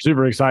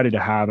 Super excited to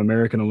have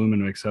American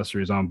Aluminum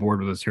Accessories on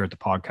board with us here at the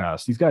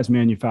podcast. These guys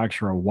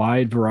manufacture a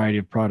wide variety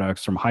of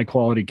products, from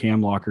high-quality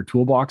cam locker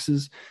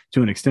toolboxes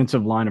to an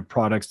extensive line of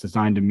products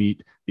designed to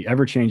meet the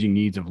ever-changing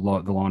needs of the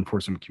law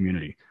enforcement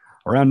community.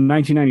 Around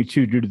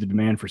 1992, due to the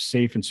demand for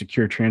safe and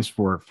secure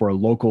transport for a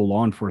local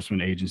law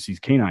enforcement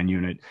agency's canine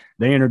unit,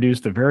 they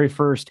introduced the very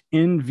first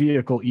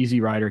in-vehicle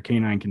Easy Rider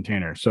canine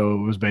container. So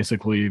it was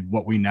basically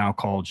what we now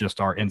call just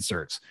our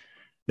inserts.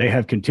 They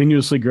have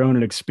continuously grown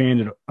and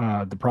expanded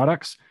the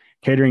products,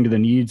 catering to the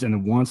needs and the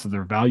wants of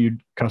their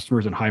valued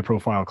customers and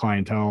high-profile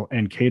clientele,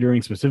 and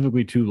catering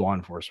specifically to law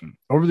enforcement.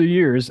 Over the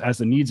years, as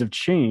the needs have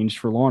changed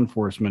for law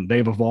enforcement,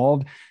 they've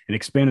evolved and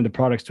expanded the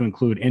products to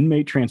include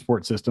inmate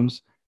transport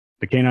systems,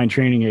 the canine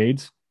training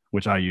aids,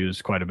 which I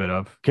use quite a bit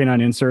of,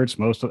 canine inserts.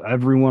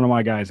 Every one of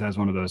my guys has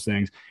one of those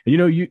things.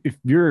 And, if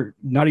you're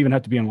not even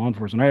have to be in law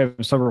enforcement, I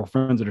have several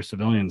friends that are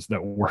civilians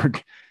that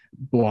work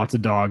lots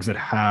of dogs that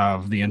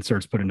have the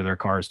inserts put into their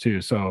cars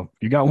too. So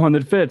if you got one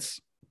that fits,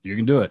 you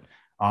can do it.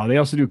 They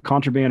also do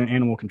contraband and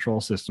animal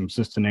control systems,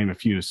 just to name a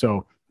few.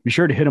 So be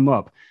sure to hit them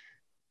up.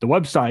 The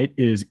website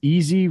is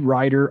Easy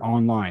Rider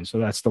Online. So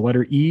that's the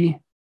letter E,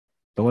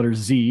 the letter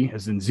Z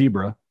as in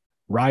zebra,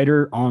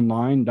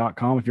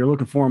 rideronline.com. If you're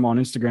looking for them on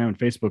Instagram and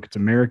Facebook, it's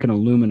American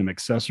Aluminum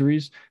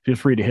Accessories. Feel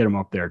free to hit them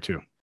up there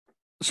too.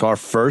 So our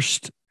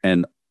first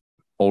and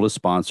oldest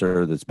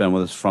sponsor that's been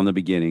with us from the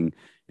beginning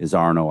is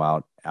Arno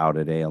out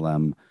at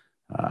ALM,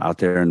 out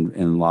there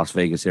in Las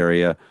Vegas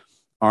area.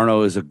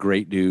 Arno is a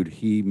great dude.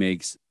 He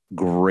makes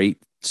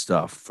great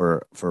stuff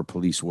for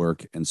police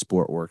work and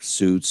sport work,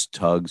 suits,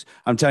 tugs.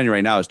 I'm telling you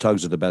right now, his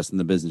tugs are the best in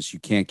the business. You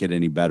can't get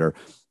any better.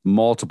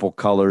 Multiple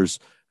colors.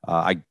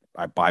 I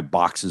buy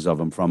boxes of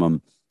them from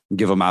him and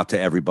give them out to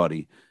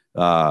everybody.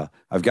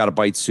 I've got a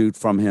bite suit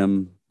from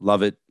him.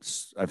 Love it.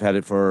 I've had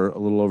it for a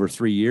little over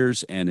 3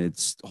 years, and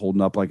it's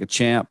holding up like a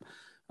champ.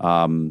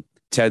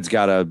 Ted's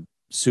got a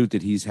suit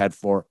that he's had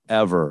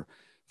forever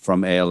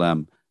from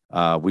ALM.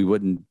 We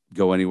wouldn't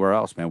go anywhere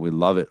else, man. We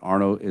love it.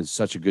 Arno is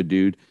such a good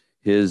dude.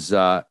 His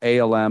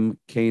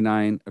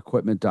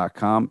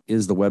ALMK9equipment.com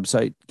is the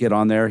website. Get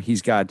on there.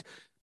 He's got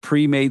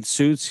pre-made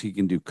suits. He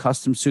can do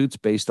custom suits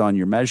based on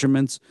your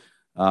measurements.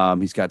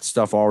 He's got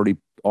stuff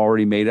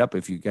already made up.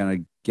 If you're going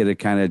to get a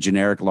kind of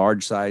generic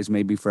large size,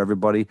 maybe for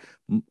everybody,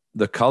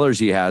 the colors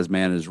he has,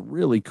 man, is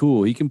really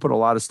cool. He can put a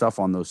lot of stuff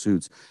on those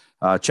suits.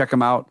 Check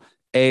him out.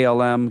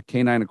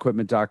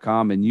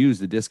 ALMK9equipment.com and use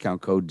the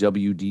discount code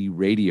WD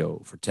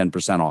Radio for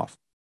 10% off.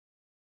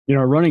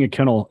 Running a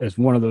kennel is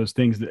one of those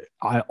things that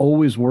I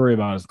always worry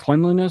about is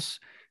cleanliness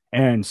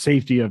and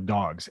safety of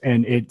dogs.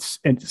 And it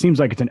seems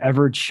like it's an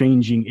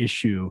ever-changing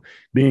issue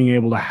being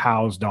able to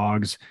house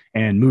dogs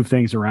and move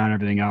things around,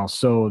 everything else.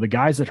 So the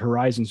guys at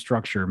Horizon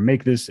Structure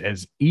make this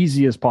as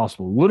easy as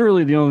possible.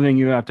 Literally, the only thing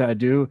you have to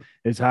do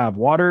is have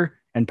water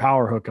and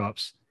power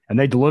hookups, and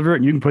they deliver it,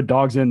 and you can put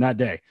dogs in that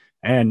day.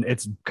 And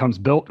it comes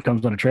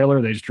on a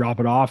trailer. They just drop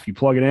it off. You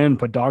plug it in,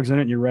 put dogs in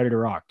it, and you're ready to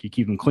rock. You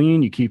keep them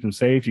clean, you keep them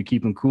safe, you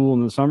keep them cool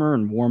in the summer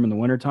and warm in the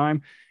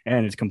wintertime.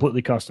 And it's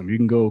completely custom. You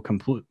can go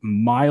complete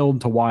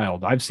mild to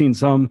wild. I've seen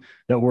some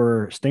that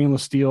were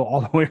stainless steel all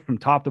the way from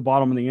top to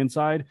bottom on the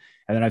inside.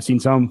 And then I've seen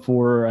some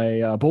for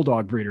a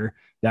bulldog breeder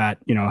that,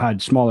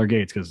 had smaller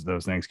gates because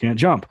those things can't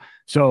jump.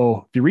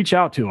 So if you reach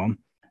out to them,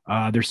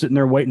 they're sitting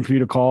there waiting for you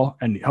to call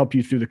and help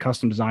you through the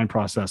custom design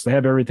process. They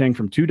have everything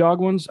from 2-dog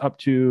ones up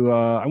to,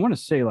 I want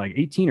to say like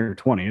 18 or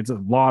 20. It's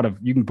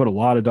you can put a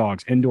lot of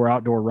dogs, indoor,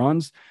 outdoor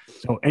runs.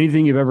 So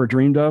anything you've ever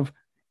dreamed of,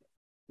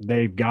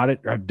 they've got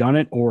it, have done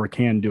it, or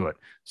can do it.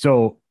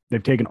 So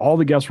they've taken all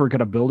the guesswork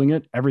out of building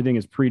it. Everything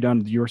is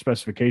pre-done to your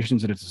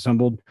specifications and it's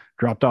assembled,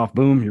 dropped off,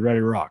 boom, you're ready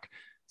to rock.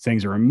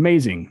 Things are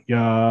amazing.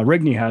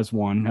 Rigney has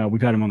one.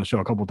 We've had him on the show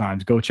a couple of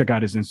times. Go check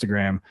out his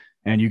Instagram,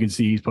 and you can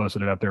see he's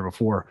posted it up there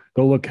before.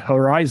 Go look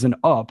Horizon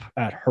up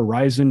at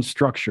Horizon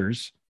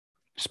Structures,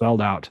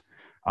 spelled out.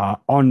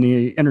 On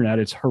the internet,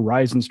 it's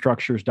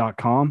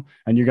horizonstructures.com,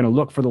 and you're going to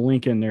look for the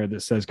link in there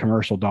that says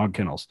commercial dog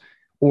kennels.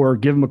 Or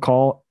give them a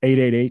call,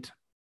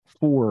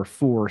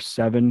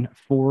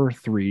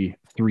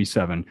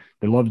 888-447-4337.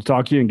 They'd love to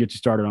talk to you and get you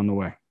started on the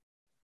way.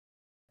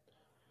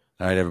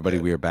 All right, everybody,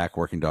 we are back,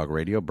 Working Dog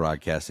Radio,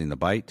 broadcasting The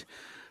Bite,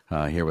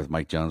 here with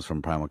Mike Jones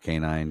from Primal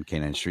Canine,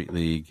 Canine Street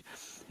League,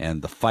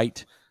 and The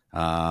Fight.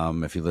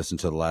 If you listen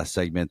to the last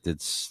segment,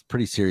 it's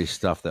pretty serious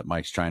stuff that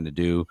Mike's trying to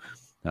do.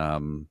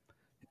 And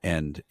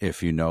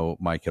if you know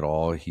Mike at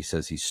all, he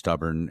says he's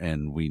stubborn,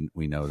 and we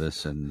know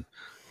this, and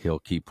he'll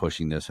keep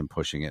pushing this and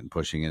pushing it and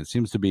pushing it. It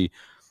seems to be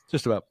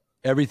just about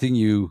everything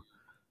you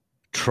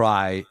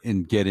try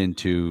and get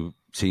into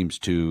seems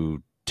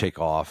to take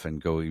off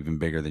and go even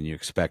bigger than you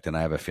expect. And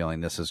I have a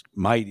feeling this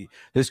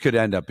could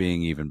end up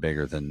being even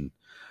bigger than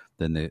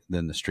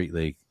the Street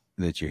League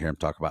that you hear him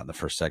talk about in the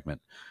first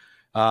segment.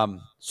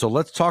 So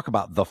let's talk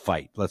about The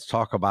Fight. Let's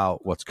talk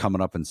about what's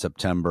coming up in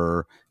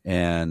September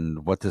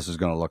and what this is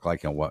going to look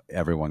like and what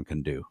everyone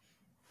can do.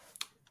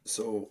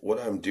 So what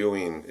I'm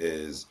doing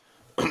is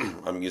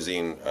I'm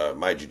using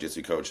my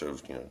jiu-jitsu coach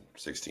of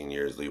 16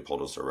 years,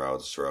 Leopoldo Sorrell,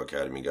 the Sorrell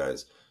Academy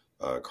guys,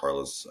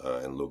 Carlos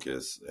and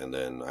Lucas, and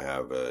then I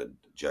have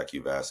Jackie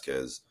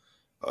Vasquez,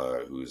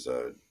 who's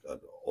an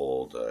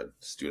old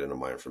student of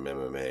mine from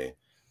MMA,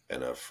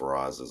 and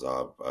Faraz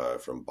Azab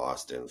from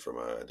Boston,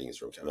 I think he's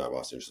from not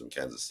Boston, he's from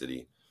Kansas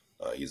City.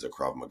 He's a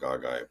Krav Maga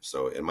guy.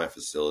 So in my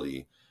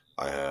facility,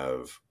 I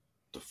have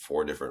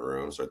 3 different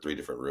rooms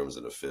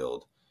in a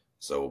field.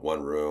 So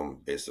one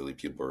room, basically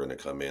people are going to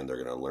come in, they're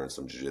going to learn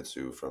some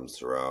jiu-jitsu from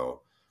Sorrell.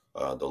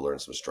 They'll learn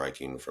some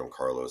striking from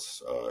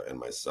Carlos and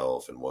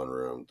myself in one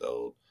room.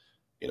 They'll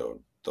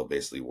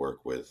basically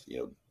work with,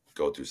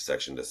 go through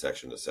section to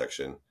section to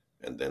section,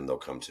 and then they'll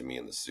come to me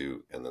in the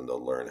suit, and then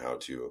they'll learn how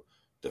to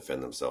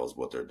defend themselves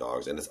with their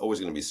dogs. And it's always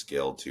going to be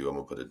scaled too. I'm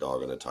going to put a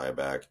dog on a tie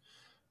back,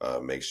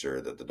 make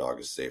sure that the dog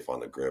is safe on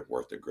the grip,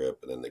 work the grip,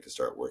 and then they can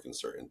start working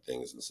certain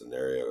things and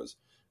scenarios.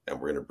 And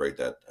we're going to break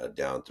that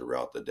down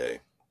throughout the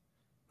day.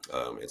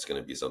 It's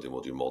going to be something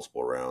we'll do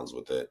multiple rounds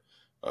with it,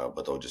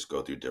 but they'll just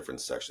go through different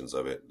sections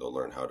of it. They'll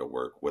learn how to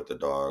work with the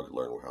dog,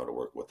 learn how to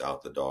work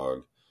without the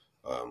dog,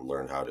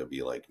 learn how to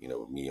be like,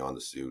 me on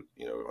the suit.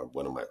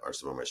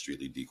 Some of my street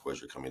lead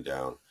decoys are coming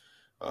down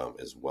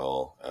as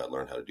well.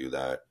 Learn how to do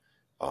that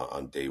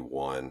on day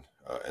one,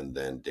 and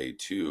then day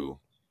two.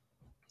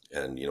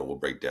 And, we'll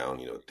break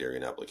down, theory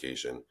and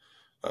application.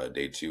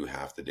 Day two,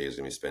 half the day is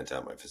going to be spent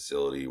at my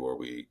facility where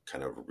we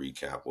kind of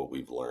recap what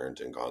we've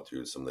learned and gone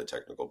through some of the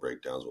technical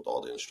breakdowns with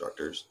all the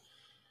instructors.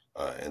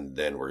 And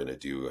then we're going to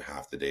do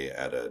half the day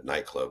at a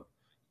nightclub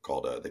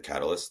called The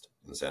Catalyst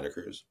in Santa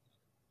Cruz,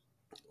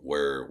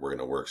 where we're going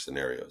to work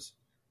scenarios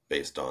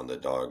based on the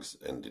dogs,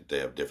 and they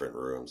have different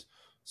rooms.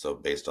 So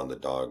based on the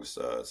dog's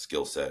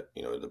skill set,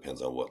 it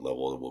depends on what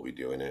level we'll be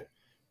doing it,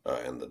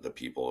 and the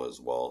people as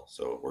well.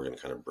 So we're going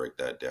to kind of break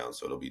that down.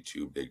 So it'll be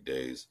 2 big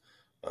days.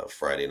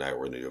 Friday night,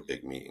 we're going to do a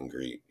big meet and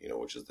greet,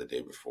 which is the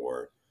day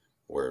before,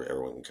 where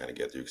everyone can kind of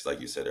get through. Because like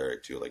you said,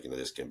 Eric, too, like,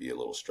 this can be a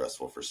little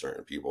stressful for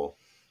certain people,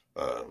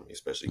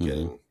 especially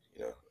getting,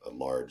 a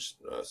large,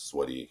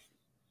 sweaty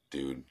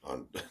dude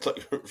on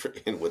like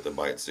with a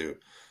bite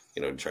suit,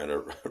 trying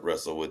to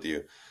wrestle with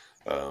you.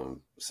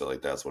 So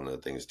like that's one of the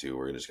things too.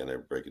 We're just gonna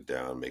break it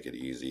down, make it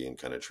easy, and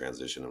kind of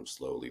transition them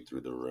slowly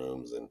through the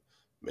rooms and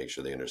make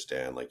sure they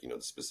understand, like,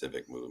 the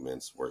specific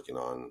movements, working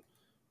on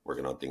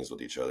things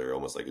with each other,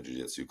 almost like a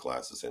jiu-jitsu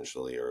class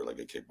essentially, or like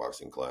a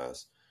kickboxing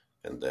class,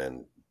 and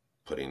then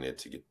putting it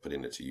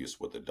to use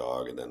with the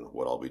dog. And then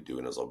what I'll be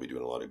doing is I'll be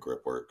doing a lot of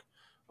grip work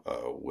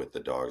with the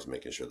dogs,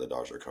 making sure the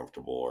dogs are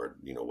comfortable, or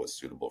what's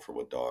suitable for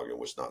what dog and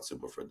what's not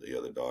suitable for the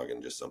other dog,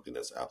 and just something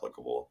that's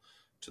applicable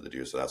to the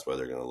do. So that's why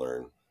they're going to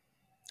learn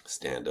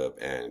stand up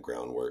and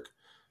groundwork,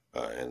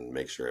 and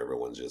make sure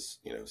everyone's just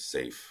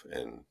safe.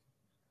 And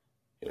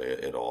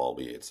it'll all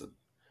be,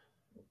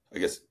 I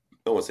guess I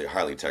don't want to say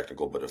highly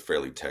technical, but a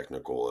fairly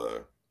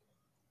technical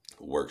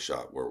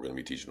workshop where we're going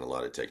to be teaching a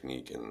lot of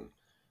technique and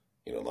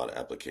a lot of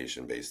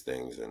application based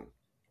things, and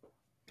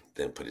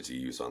then put it to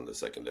use on the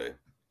second day.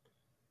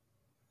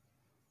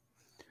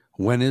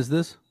 When is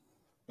this?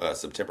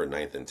 September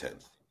 9th and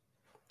 10th.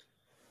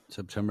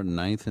 September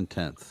 9th and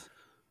 10th.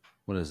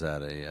 What is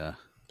that? A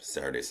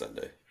Saturday,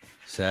 Sunday.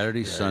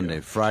 Saturday,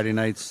 Sunday. Friday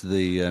night's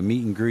the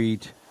meet and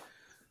greet.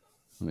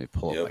 Let me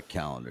pull up my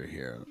calendar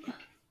here.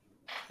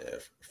 Yeah,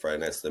 Friday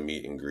night's the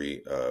meet and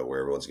greet, where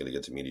everyone's going to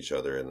get to meet each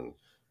other in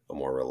a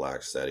more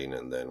relaxed setting.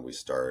 And then we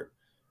start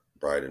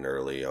bright and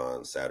early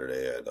on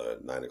Saturday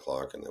at 9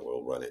 o'clock, and then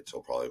we'll run it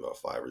till probably about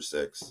 5 or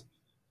 6.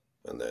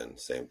 And then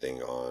same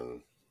thing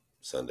on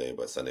Sunday,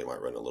 but Sunday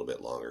might run a little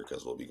bit longer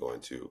because we'll be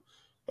going to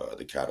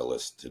the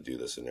Catalyst to do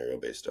the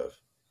scenario-based stuff.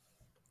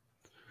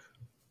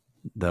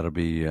 That'll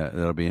be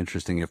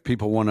interesting. If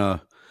people want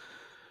to,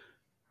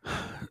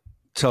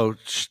 so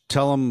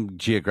tell them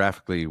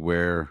geographically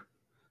where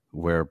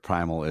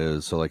Primal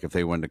is. So like if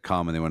they wanted to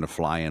come and they want to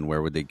fly in,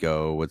 where would they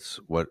go?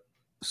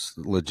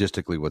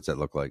 Logistically, what's that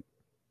look like?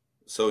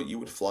 So you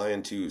would fly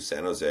into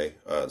San Jose,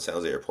 San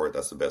Jose Airport.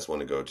 That's the best one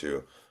to go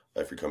to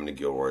if you're coming to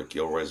Gilroy.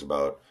 Gilroy is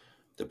about,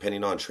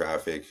 depending on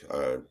traffic,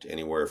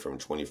 anywhere from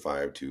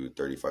 25 to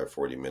 35,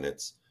 40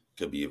 minutes.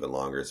 Could be even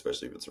longer,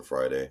 especially if it's a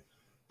Friday.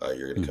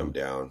 You're going to come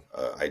down.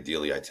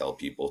 Ideally, I tell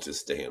people to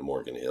stay in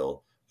Morgan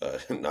Hill,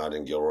 not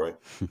in Gilroy,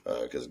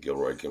 because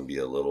Gilroy can be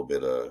a little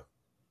bit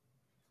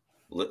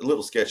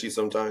little sketchy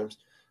sometimes.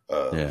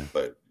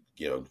 But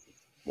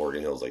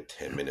Morgan Hill is like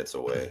 10 minutes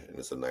away, and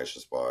it's a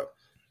nicer spot.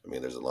 I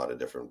mean, there's a lot of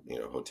different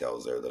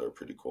hotels there that are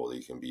pretty cool that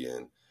you can be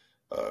in.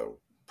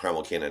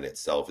 Primal Canine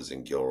itself is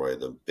in Gilroy.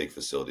 The big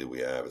facility we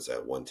have is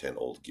at 110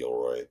 Old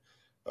Gilroy.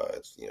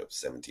 It's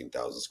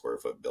 17,000 square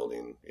foot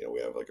building. We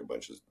have like a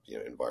bunch of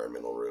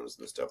environmental rooms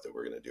and the stuff that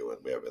we're going to do,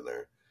 and we have in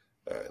there,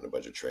 and a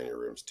bunch of training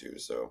rooms too.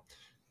 So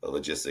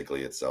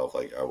logistically itself,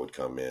 like I would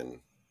come in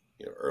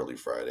early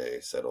Friday,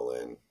 settle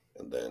in,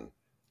 and then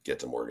get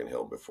to Morgan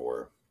Hill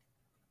before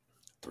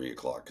 3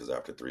 o'clock, because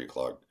after 3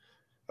 o'clock,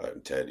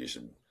 Ted, you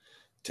should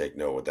take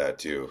note with that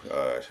too.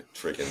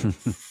 Freaking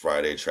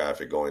Friday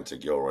traffic going to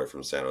Gilroy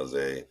from San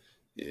Jose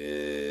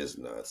is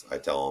nuts. I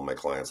tell all my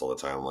clients all the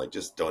time, I'm like,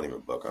 just don't even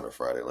book on a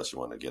Friday unless you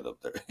want to get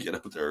up there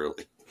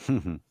early.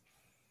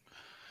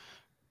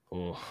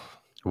 Oh,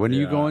 when are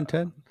you going,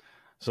 Ted?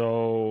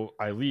 So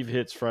I leave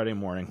HITS Friday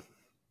morning,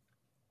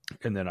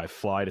 and then I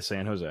fly to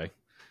San Jose,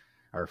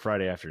 or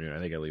Friday afternoon. I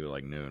think I leave at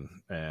like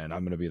noon, and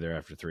I'm going to be there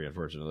after 3,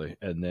 unfortunately.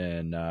 And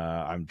then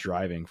I'm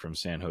driving from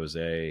San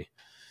Jose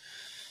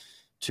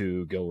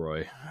to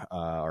Gilroy,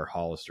 or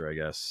Hollister, I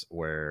guess,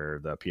 where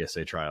the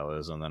PSA trial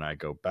is. And then I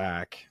go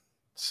back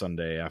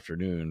Sunday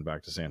afternoon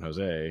back to San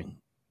Jose,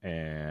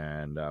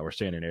 and we're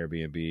staying in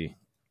Airbnb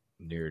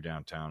near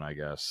downtown, I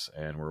guess.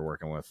 And we're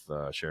working with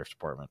Sheriff's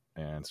Department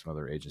and some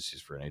other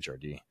agencies for an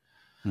HRD.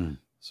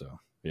 So,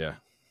 yeah.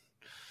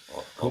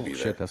 I'll be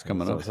there. Shit, that's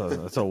coming up.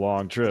 That's a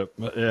long trip.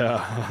 But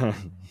yeah.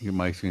 Your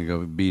Mike's going to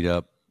go beat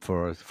up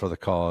for the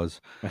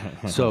cause.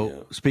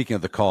 So speaking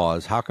of the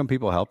cause, how can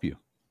people help you?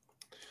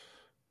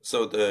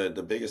 So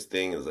the biggest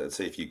thing is, let's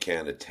say if you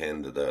can't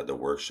attend the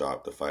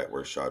workshop, the fight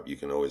workshop, you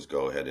can always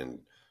go ahead and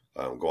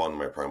go on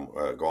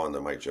go on the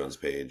Mike Jones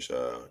page.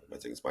 I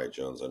think it's Mike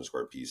Jones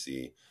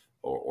 _PC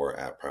or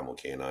at Primal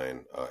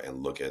Canine,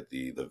 and look at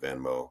the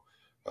Venmo.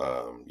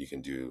 You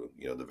can do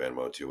the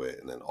Venmo to it,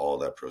 and then all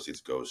that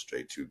proceeds goes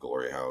straight to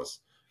Glory House.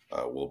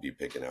 We'll be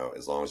picking out,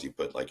 as long as you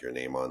put like your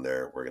name on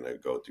there, we're gonna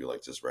go through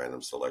like just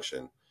random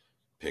selection,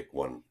 pick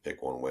one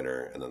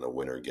winner, and then the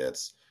winner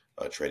gets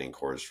a training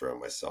course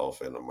from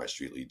myself and my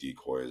Street League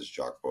decoys,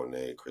 Jacques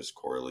Bonnet, Chris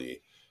Corley.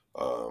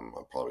 I'm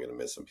probably going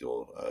to miss some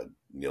people.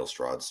 Neil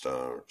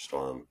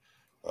Storm,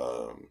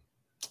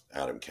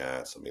 Adam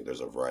Katz. I mean,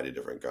 there's a variety of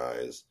different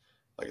guys.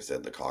 Like I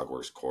said, the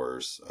Cogworks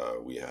course.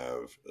 We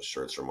have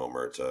shirts from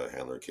Omerta,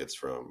 handler kits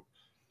from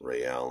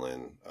Ray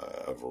Allen,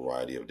 a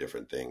variety of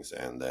different things.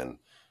 And then,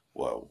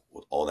 well,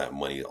 all that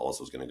money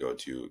also is going to go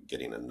to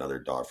getting another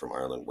dog from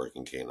Ireland,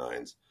 Working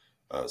Canines.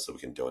 So we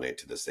can donate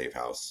to the Safe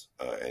House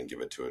and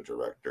give it to a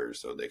director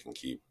so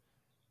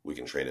we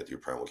can train it through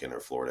Primal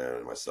Canine Florida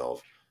and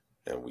myself,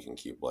 and we can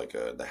keep like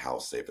the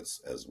house safe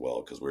as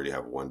well, because we already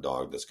have one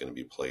dog that's going to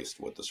be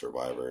placed with the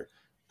survivor,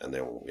 and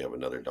then we have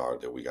another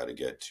dog that we got to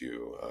get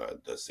to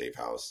the Safe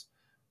House,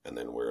 and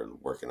then we're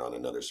working on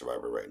another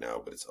survivor right now,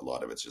 but a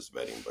lot of it's just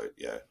vetting. But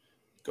yeah,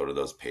 go to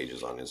those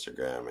pages on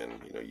Instagram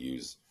and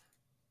use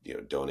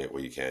donate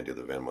what you can, do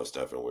the Venmo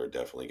stuff, and we're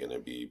definitely going to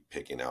be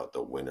picking out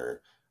the winner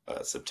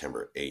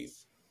September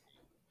 8th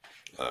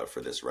for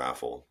this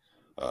raffle,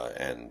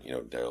 and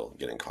they'll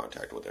get in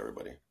contact with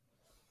everybody.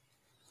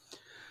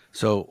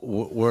 So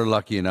we're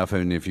lucky enough,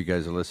 and if you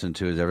guys are listening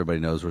to, as everybody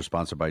knows, we're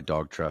sponsored by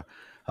Dogtra.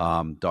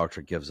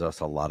 Dogtra gives us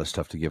a lot of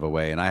stuff to give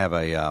away, and I have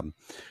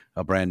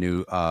a brand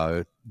new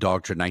Dogtra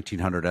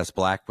 1900S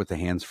Black with the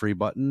hands-free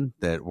button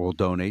that we'll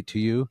donate to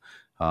you.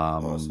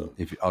 Awesome.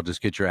 I'll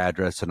just get your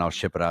address and I'll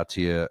ship it out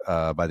to you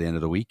by the end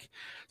of the week,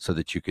 so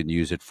that you can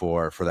use it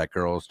for that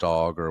girl's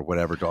dog or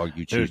whatever dog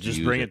you choose.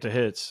 Just bring it to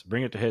Hits.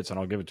 Bring it to Hits, and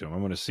I'll give it to him. I'm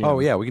going to see. Oh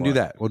yeah, we can do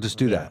that. We'll just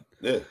do that.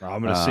 Yeah,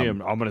 I'm going to see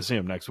him. I'm going to see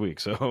him next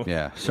week. So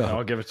yeah, so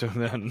I'll give it to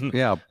him then.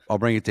 Yeah, I'll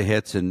bring it to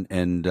Hits,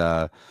 and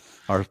our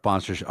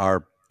sponsors,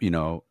 our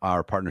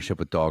partnership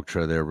with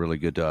Dogtra, they're really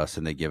good to us,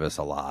 and they give us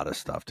a lot of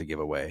stuff to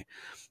give away.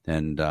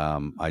 And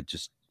I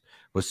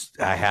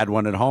had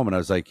one at home, and I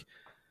was like,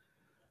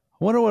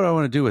 I wonder what I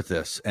want to do with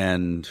this,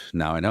 and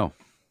now I know,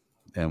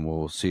 and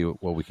we'll see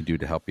what we can do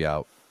to help you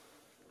out.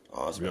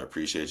 Awesome. I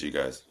appreciate you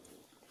guys.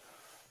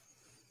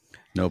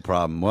 No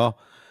problem. Well,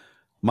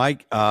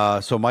 Mike,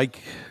 so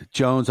Mike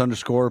Jones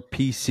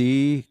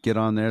 _PC, get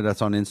on there.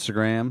 That's on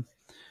Instagram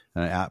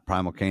at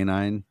Primal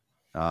Canine.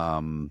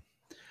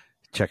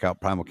 Check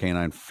out Primal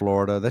Canine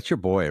Florida. That's your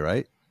boy,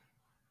 right?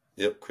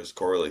 Yep, Chris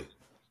Corley.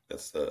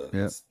 That's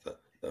the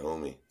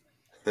homie.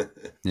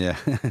 Yeah.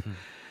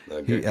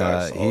 Good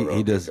guy.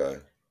 He does. Guy.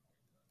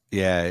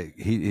 Yeah,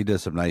 he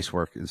does some nice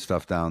work and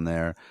stuff down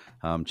there.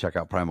 Check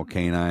out Primal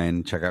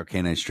Canine. Check out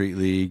Canine Street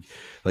League.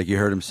 Like you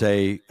heard him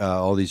say,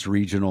 all these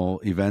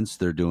regional events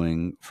they're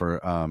doing for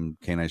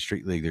Canine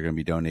Street League, they're going to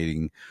be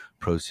donating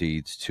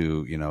proceeds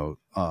to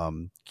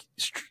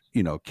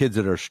kids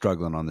that are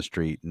struggling on the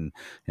street,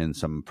 and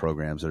some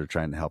programs that are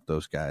trying to help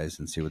those guys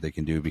and see what they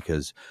can do.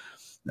 Because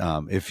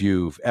if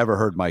you've ever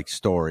heard Mike's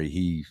story,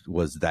 he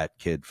was that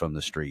kid from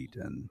the street,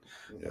 and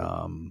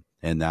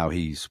now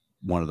he's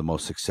one of the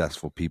most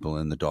successful people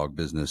in the dog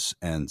business.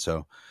 And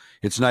so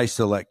it's nice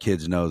to let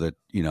kids know that,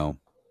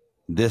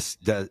 this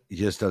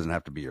just doesn't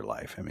have to be your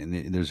life. I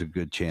mean, there's a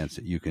good chance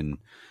that you can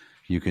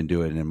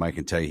do it. And Mike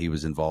can tell you he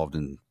was involved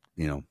in,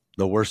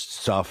 the worst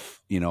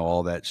stuff,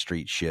 all that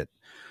street shit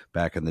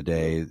back in the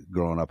day,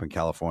 growing up in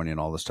California, and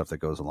all the stuff that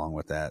goes along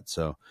with that.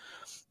 So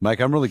Mike,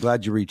 I'm really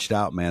glad you reached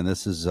out, man.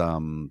 This is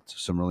some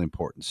really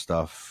important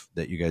stuff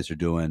that you guys are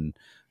doing.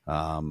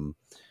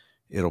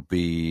 It'll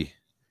be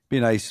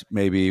nice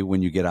maybe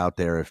when you get out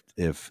there,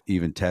 if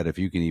even Ted, if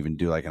you can even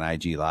do like an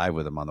IG live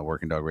with him on the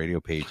Working Dog Radio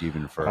page,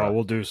 even for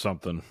we'll do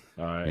something.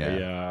 I'll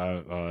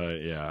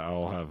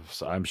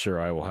have. I'm sure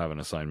I will have an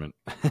assignment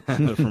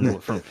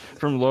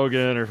from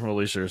Logan or from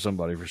Alicia or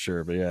somebody for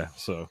sure. But yeah,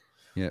 so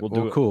we'll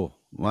do it. Cool.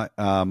 Mike,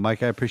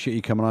 I appreciate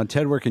you coming on.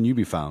 Ted, where can you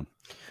be found?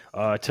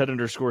 Ted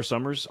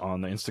 _Summers on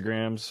the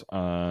Instagrams,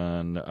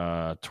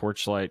 on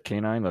Torchlight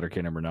Canine, letter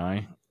K number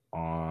 9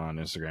 on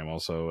Instagram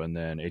also, and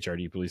then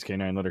HRD Police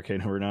Canine, letter K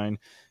number 9,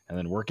 and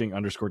then Working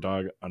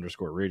 _Dog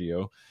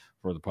 _Radio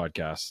for the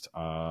podcast,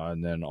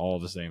 and then all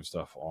the same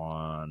stuff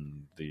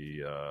on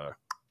the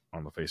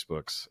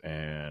Facebooks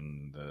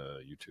and the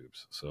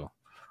YouTubes. So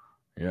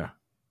yeah.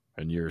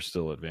 And you're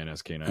still at Van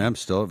Ness Canine. I'm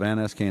still at Van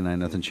Ness Canine.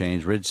 Nothing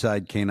changed.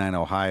 Ridgeside Canine,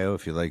 Ohio.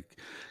 If you like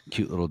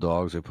cute little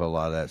dogs, we put a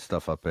lot of that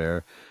stuff up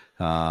there.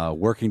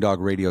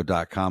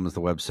 WorkingDogRadio.com is the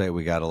website.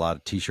 We got a lot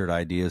of T-shirt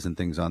ideas and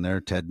things on there.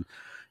 Ted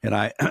And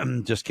I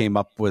just came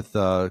up with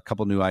a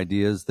couple new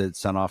ideas that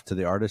sent off to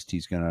the artist.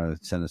 He's going to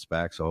send us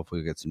back. So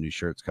hopefully we'll get some new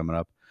shirts coming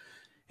up.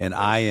 And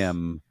I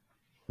am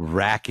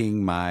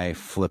racking my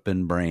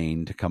flipping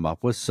brain to come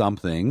up with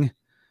something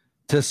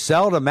to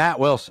sell to Matt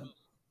Wilson.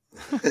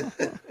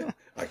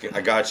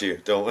 I got you.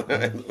 Don't.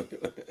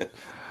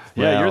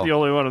 Yeah, you're the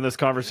only one in this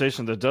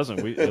conversation that doesn't.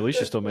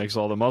 Alicia still makes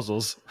all the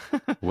muzzles.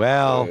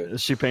 Well,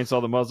 she paints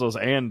all the muzzles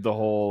and the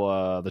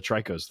whole the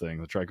Tricos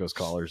thing, the Tricos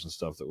collars and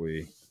stuff that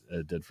we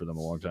did for them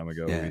a long time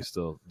ago. Yeah. We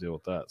still deal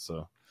with that.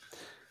 So,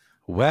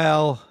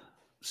 well,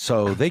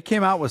 so they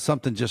came out with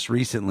something just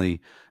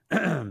recently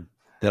that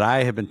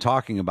I have been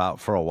talking about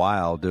for a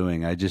while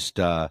doing. I just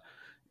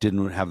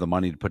didn't have the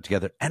money to put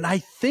together. And I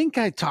think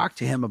I talked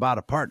to him about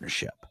a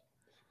partnership.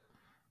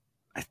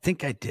 I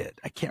think I did.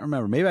 I can't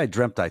remember. Maybe I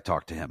dreamt I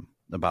talked to him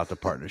about the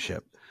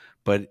partnership,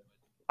 but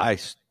I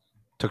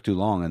took too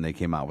long and they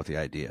came out with the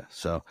idea.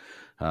 So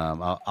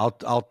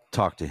I'll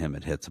talk to him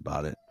at Hits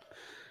about it,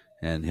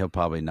 and he'll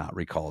probably not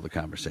recall the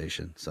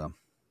conversation. So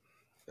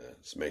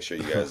just make sure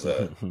you guys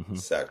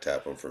sack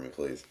tap him for me,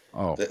 please.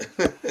 Oh,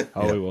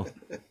 we will.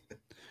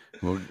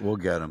 We'll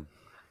get him.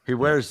 He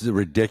wears the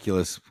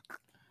ridiculous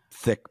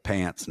thick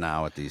pants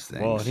now at these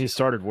things. Well, and he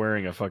started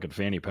wearing a fucking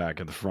fanny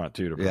pack at the front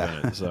too to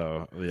prevent it.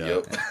 So yeah.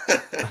 Yep.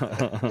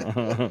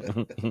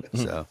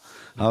 So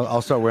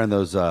I'll start wearing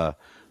those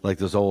like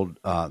those old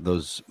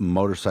those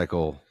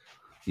motorcycle,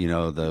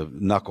 the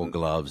knuckle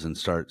gloves, and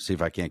see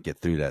if I can't get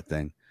through that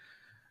thing.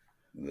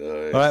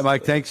 Nice. All right,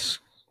 Mike. Thanks.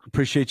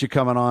 Appreciate you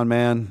coming on,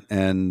 man.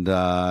 And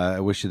I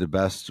wish you the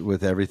best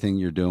with everything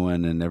you're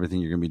doing and everything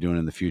you're going to be doing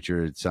in the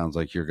future. It sounds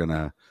like you're going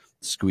to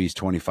squeeze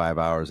 25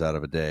 hours out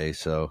of a day.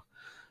 So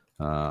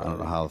I don't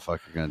know how the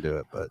fuck you're going to do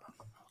it, but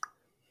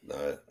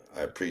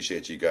I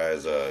appreciate you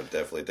guys.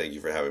 Definitely thank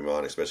you for having me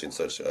on, especially in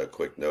such a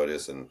quick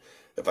notice. And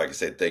if I could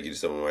say thank you to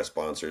some of my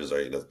sponsors,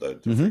 or the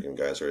freaking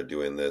guys who are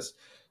doing this.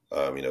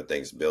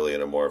 Thanks Billy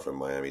and Amore from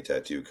Miami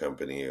Tattoo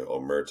Company,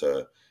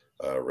 Omerta,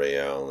 Ray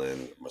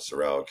Allen,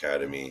 Sorrel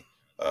Academy,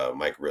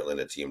 Mike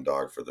Ritland at Team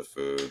Dog for the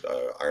food,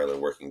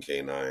 Ireland Working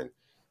K9,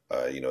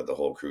 the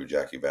whole crew,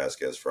 Jackie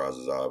Vasquez,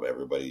 Frazazab,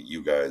 everybody,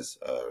 you guys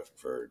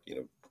for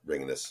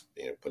bringing this,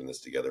 putting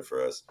this together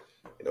for us.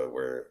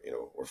 We're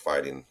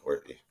fighting.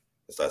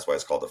 That's why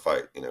it's called the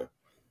fight.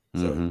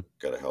 So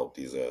got to help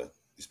these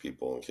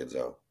people and kids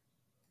out.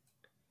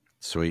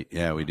 Sweet,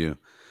 yeah, we do.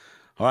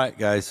 All right,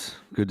 guys,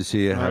 good to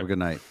see you. Have a good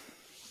night.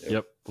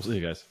 Yep, we'll see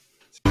you guys.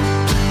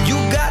 You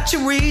got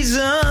your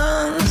reasons,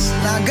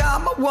 I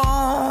got my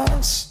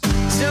wants.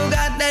 Still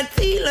got that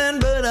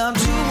feeling, but I'm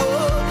too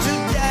old to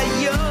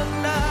die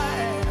young now.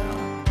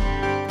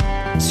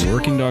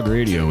 Working Dog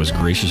Radio was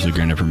graciously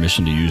granted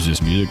permission to use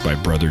this music by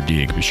Brother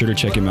Deeg. Be sure to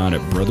check him out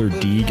at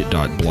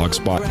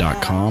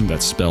brotherdeeg.blogspot.com.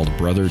 That's spelled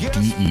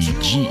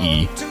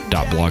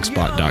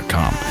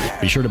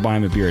brotherdege.blogspot.com. Be sure to buy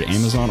him a beer at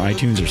Amazon,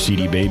 iTunes, or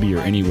CD Baby, or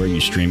anywhere you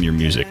stream your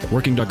music.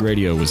 Working Dog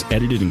Radio was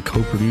edited and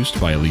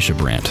co-produced by Alicia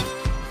Brandt.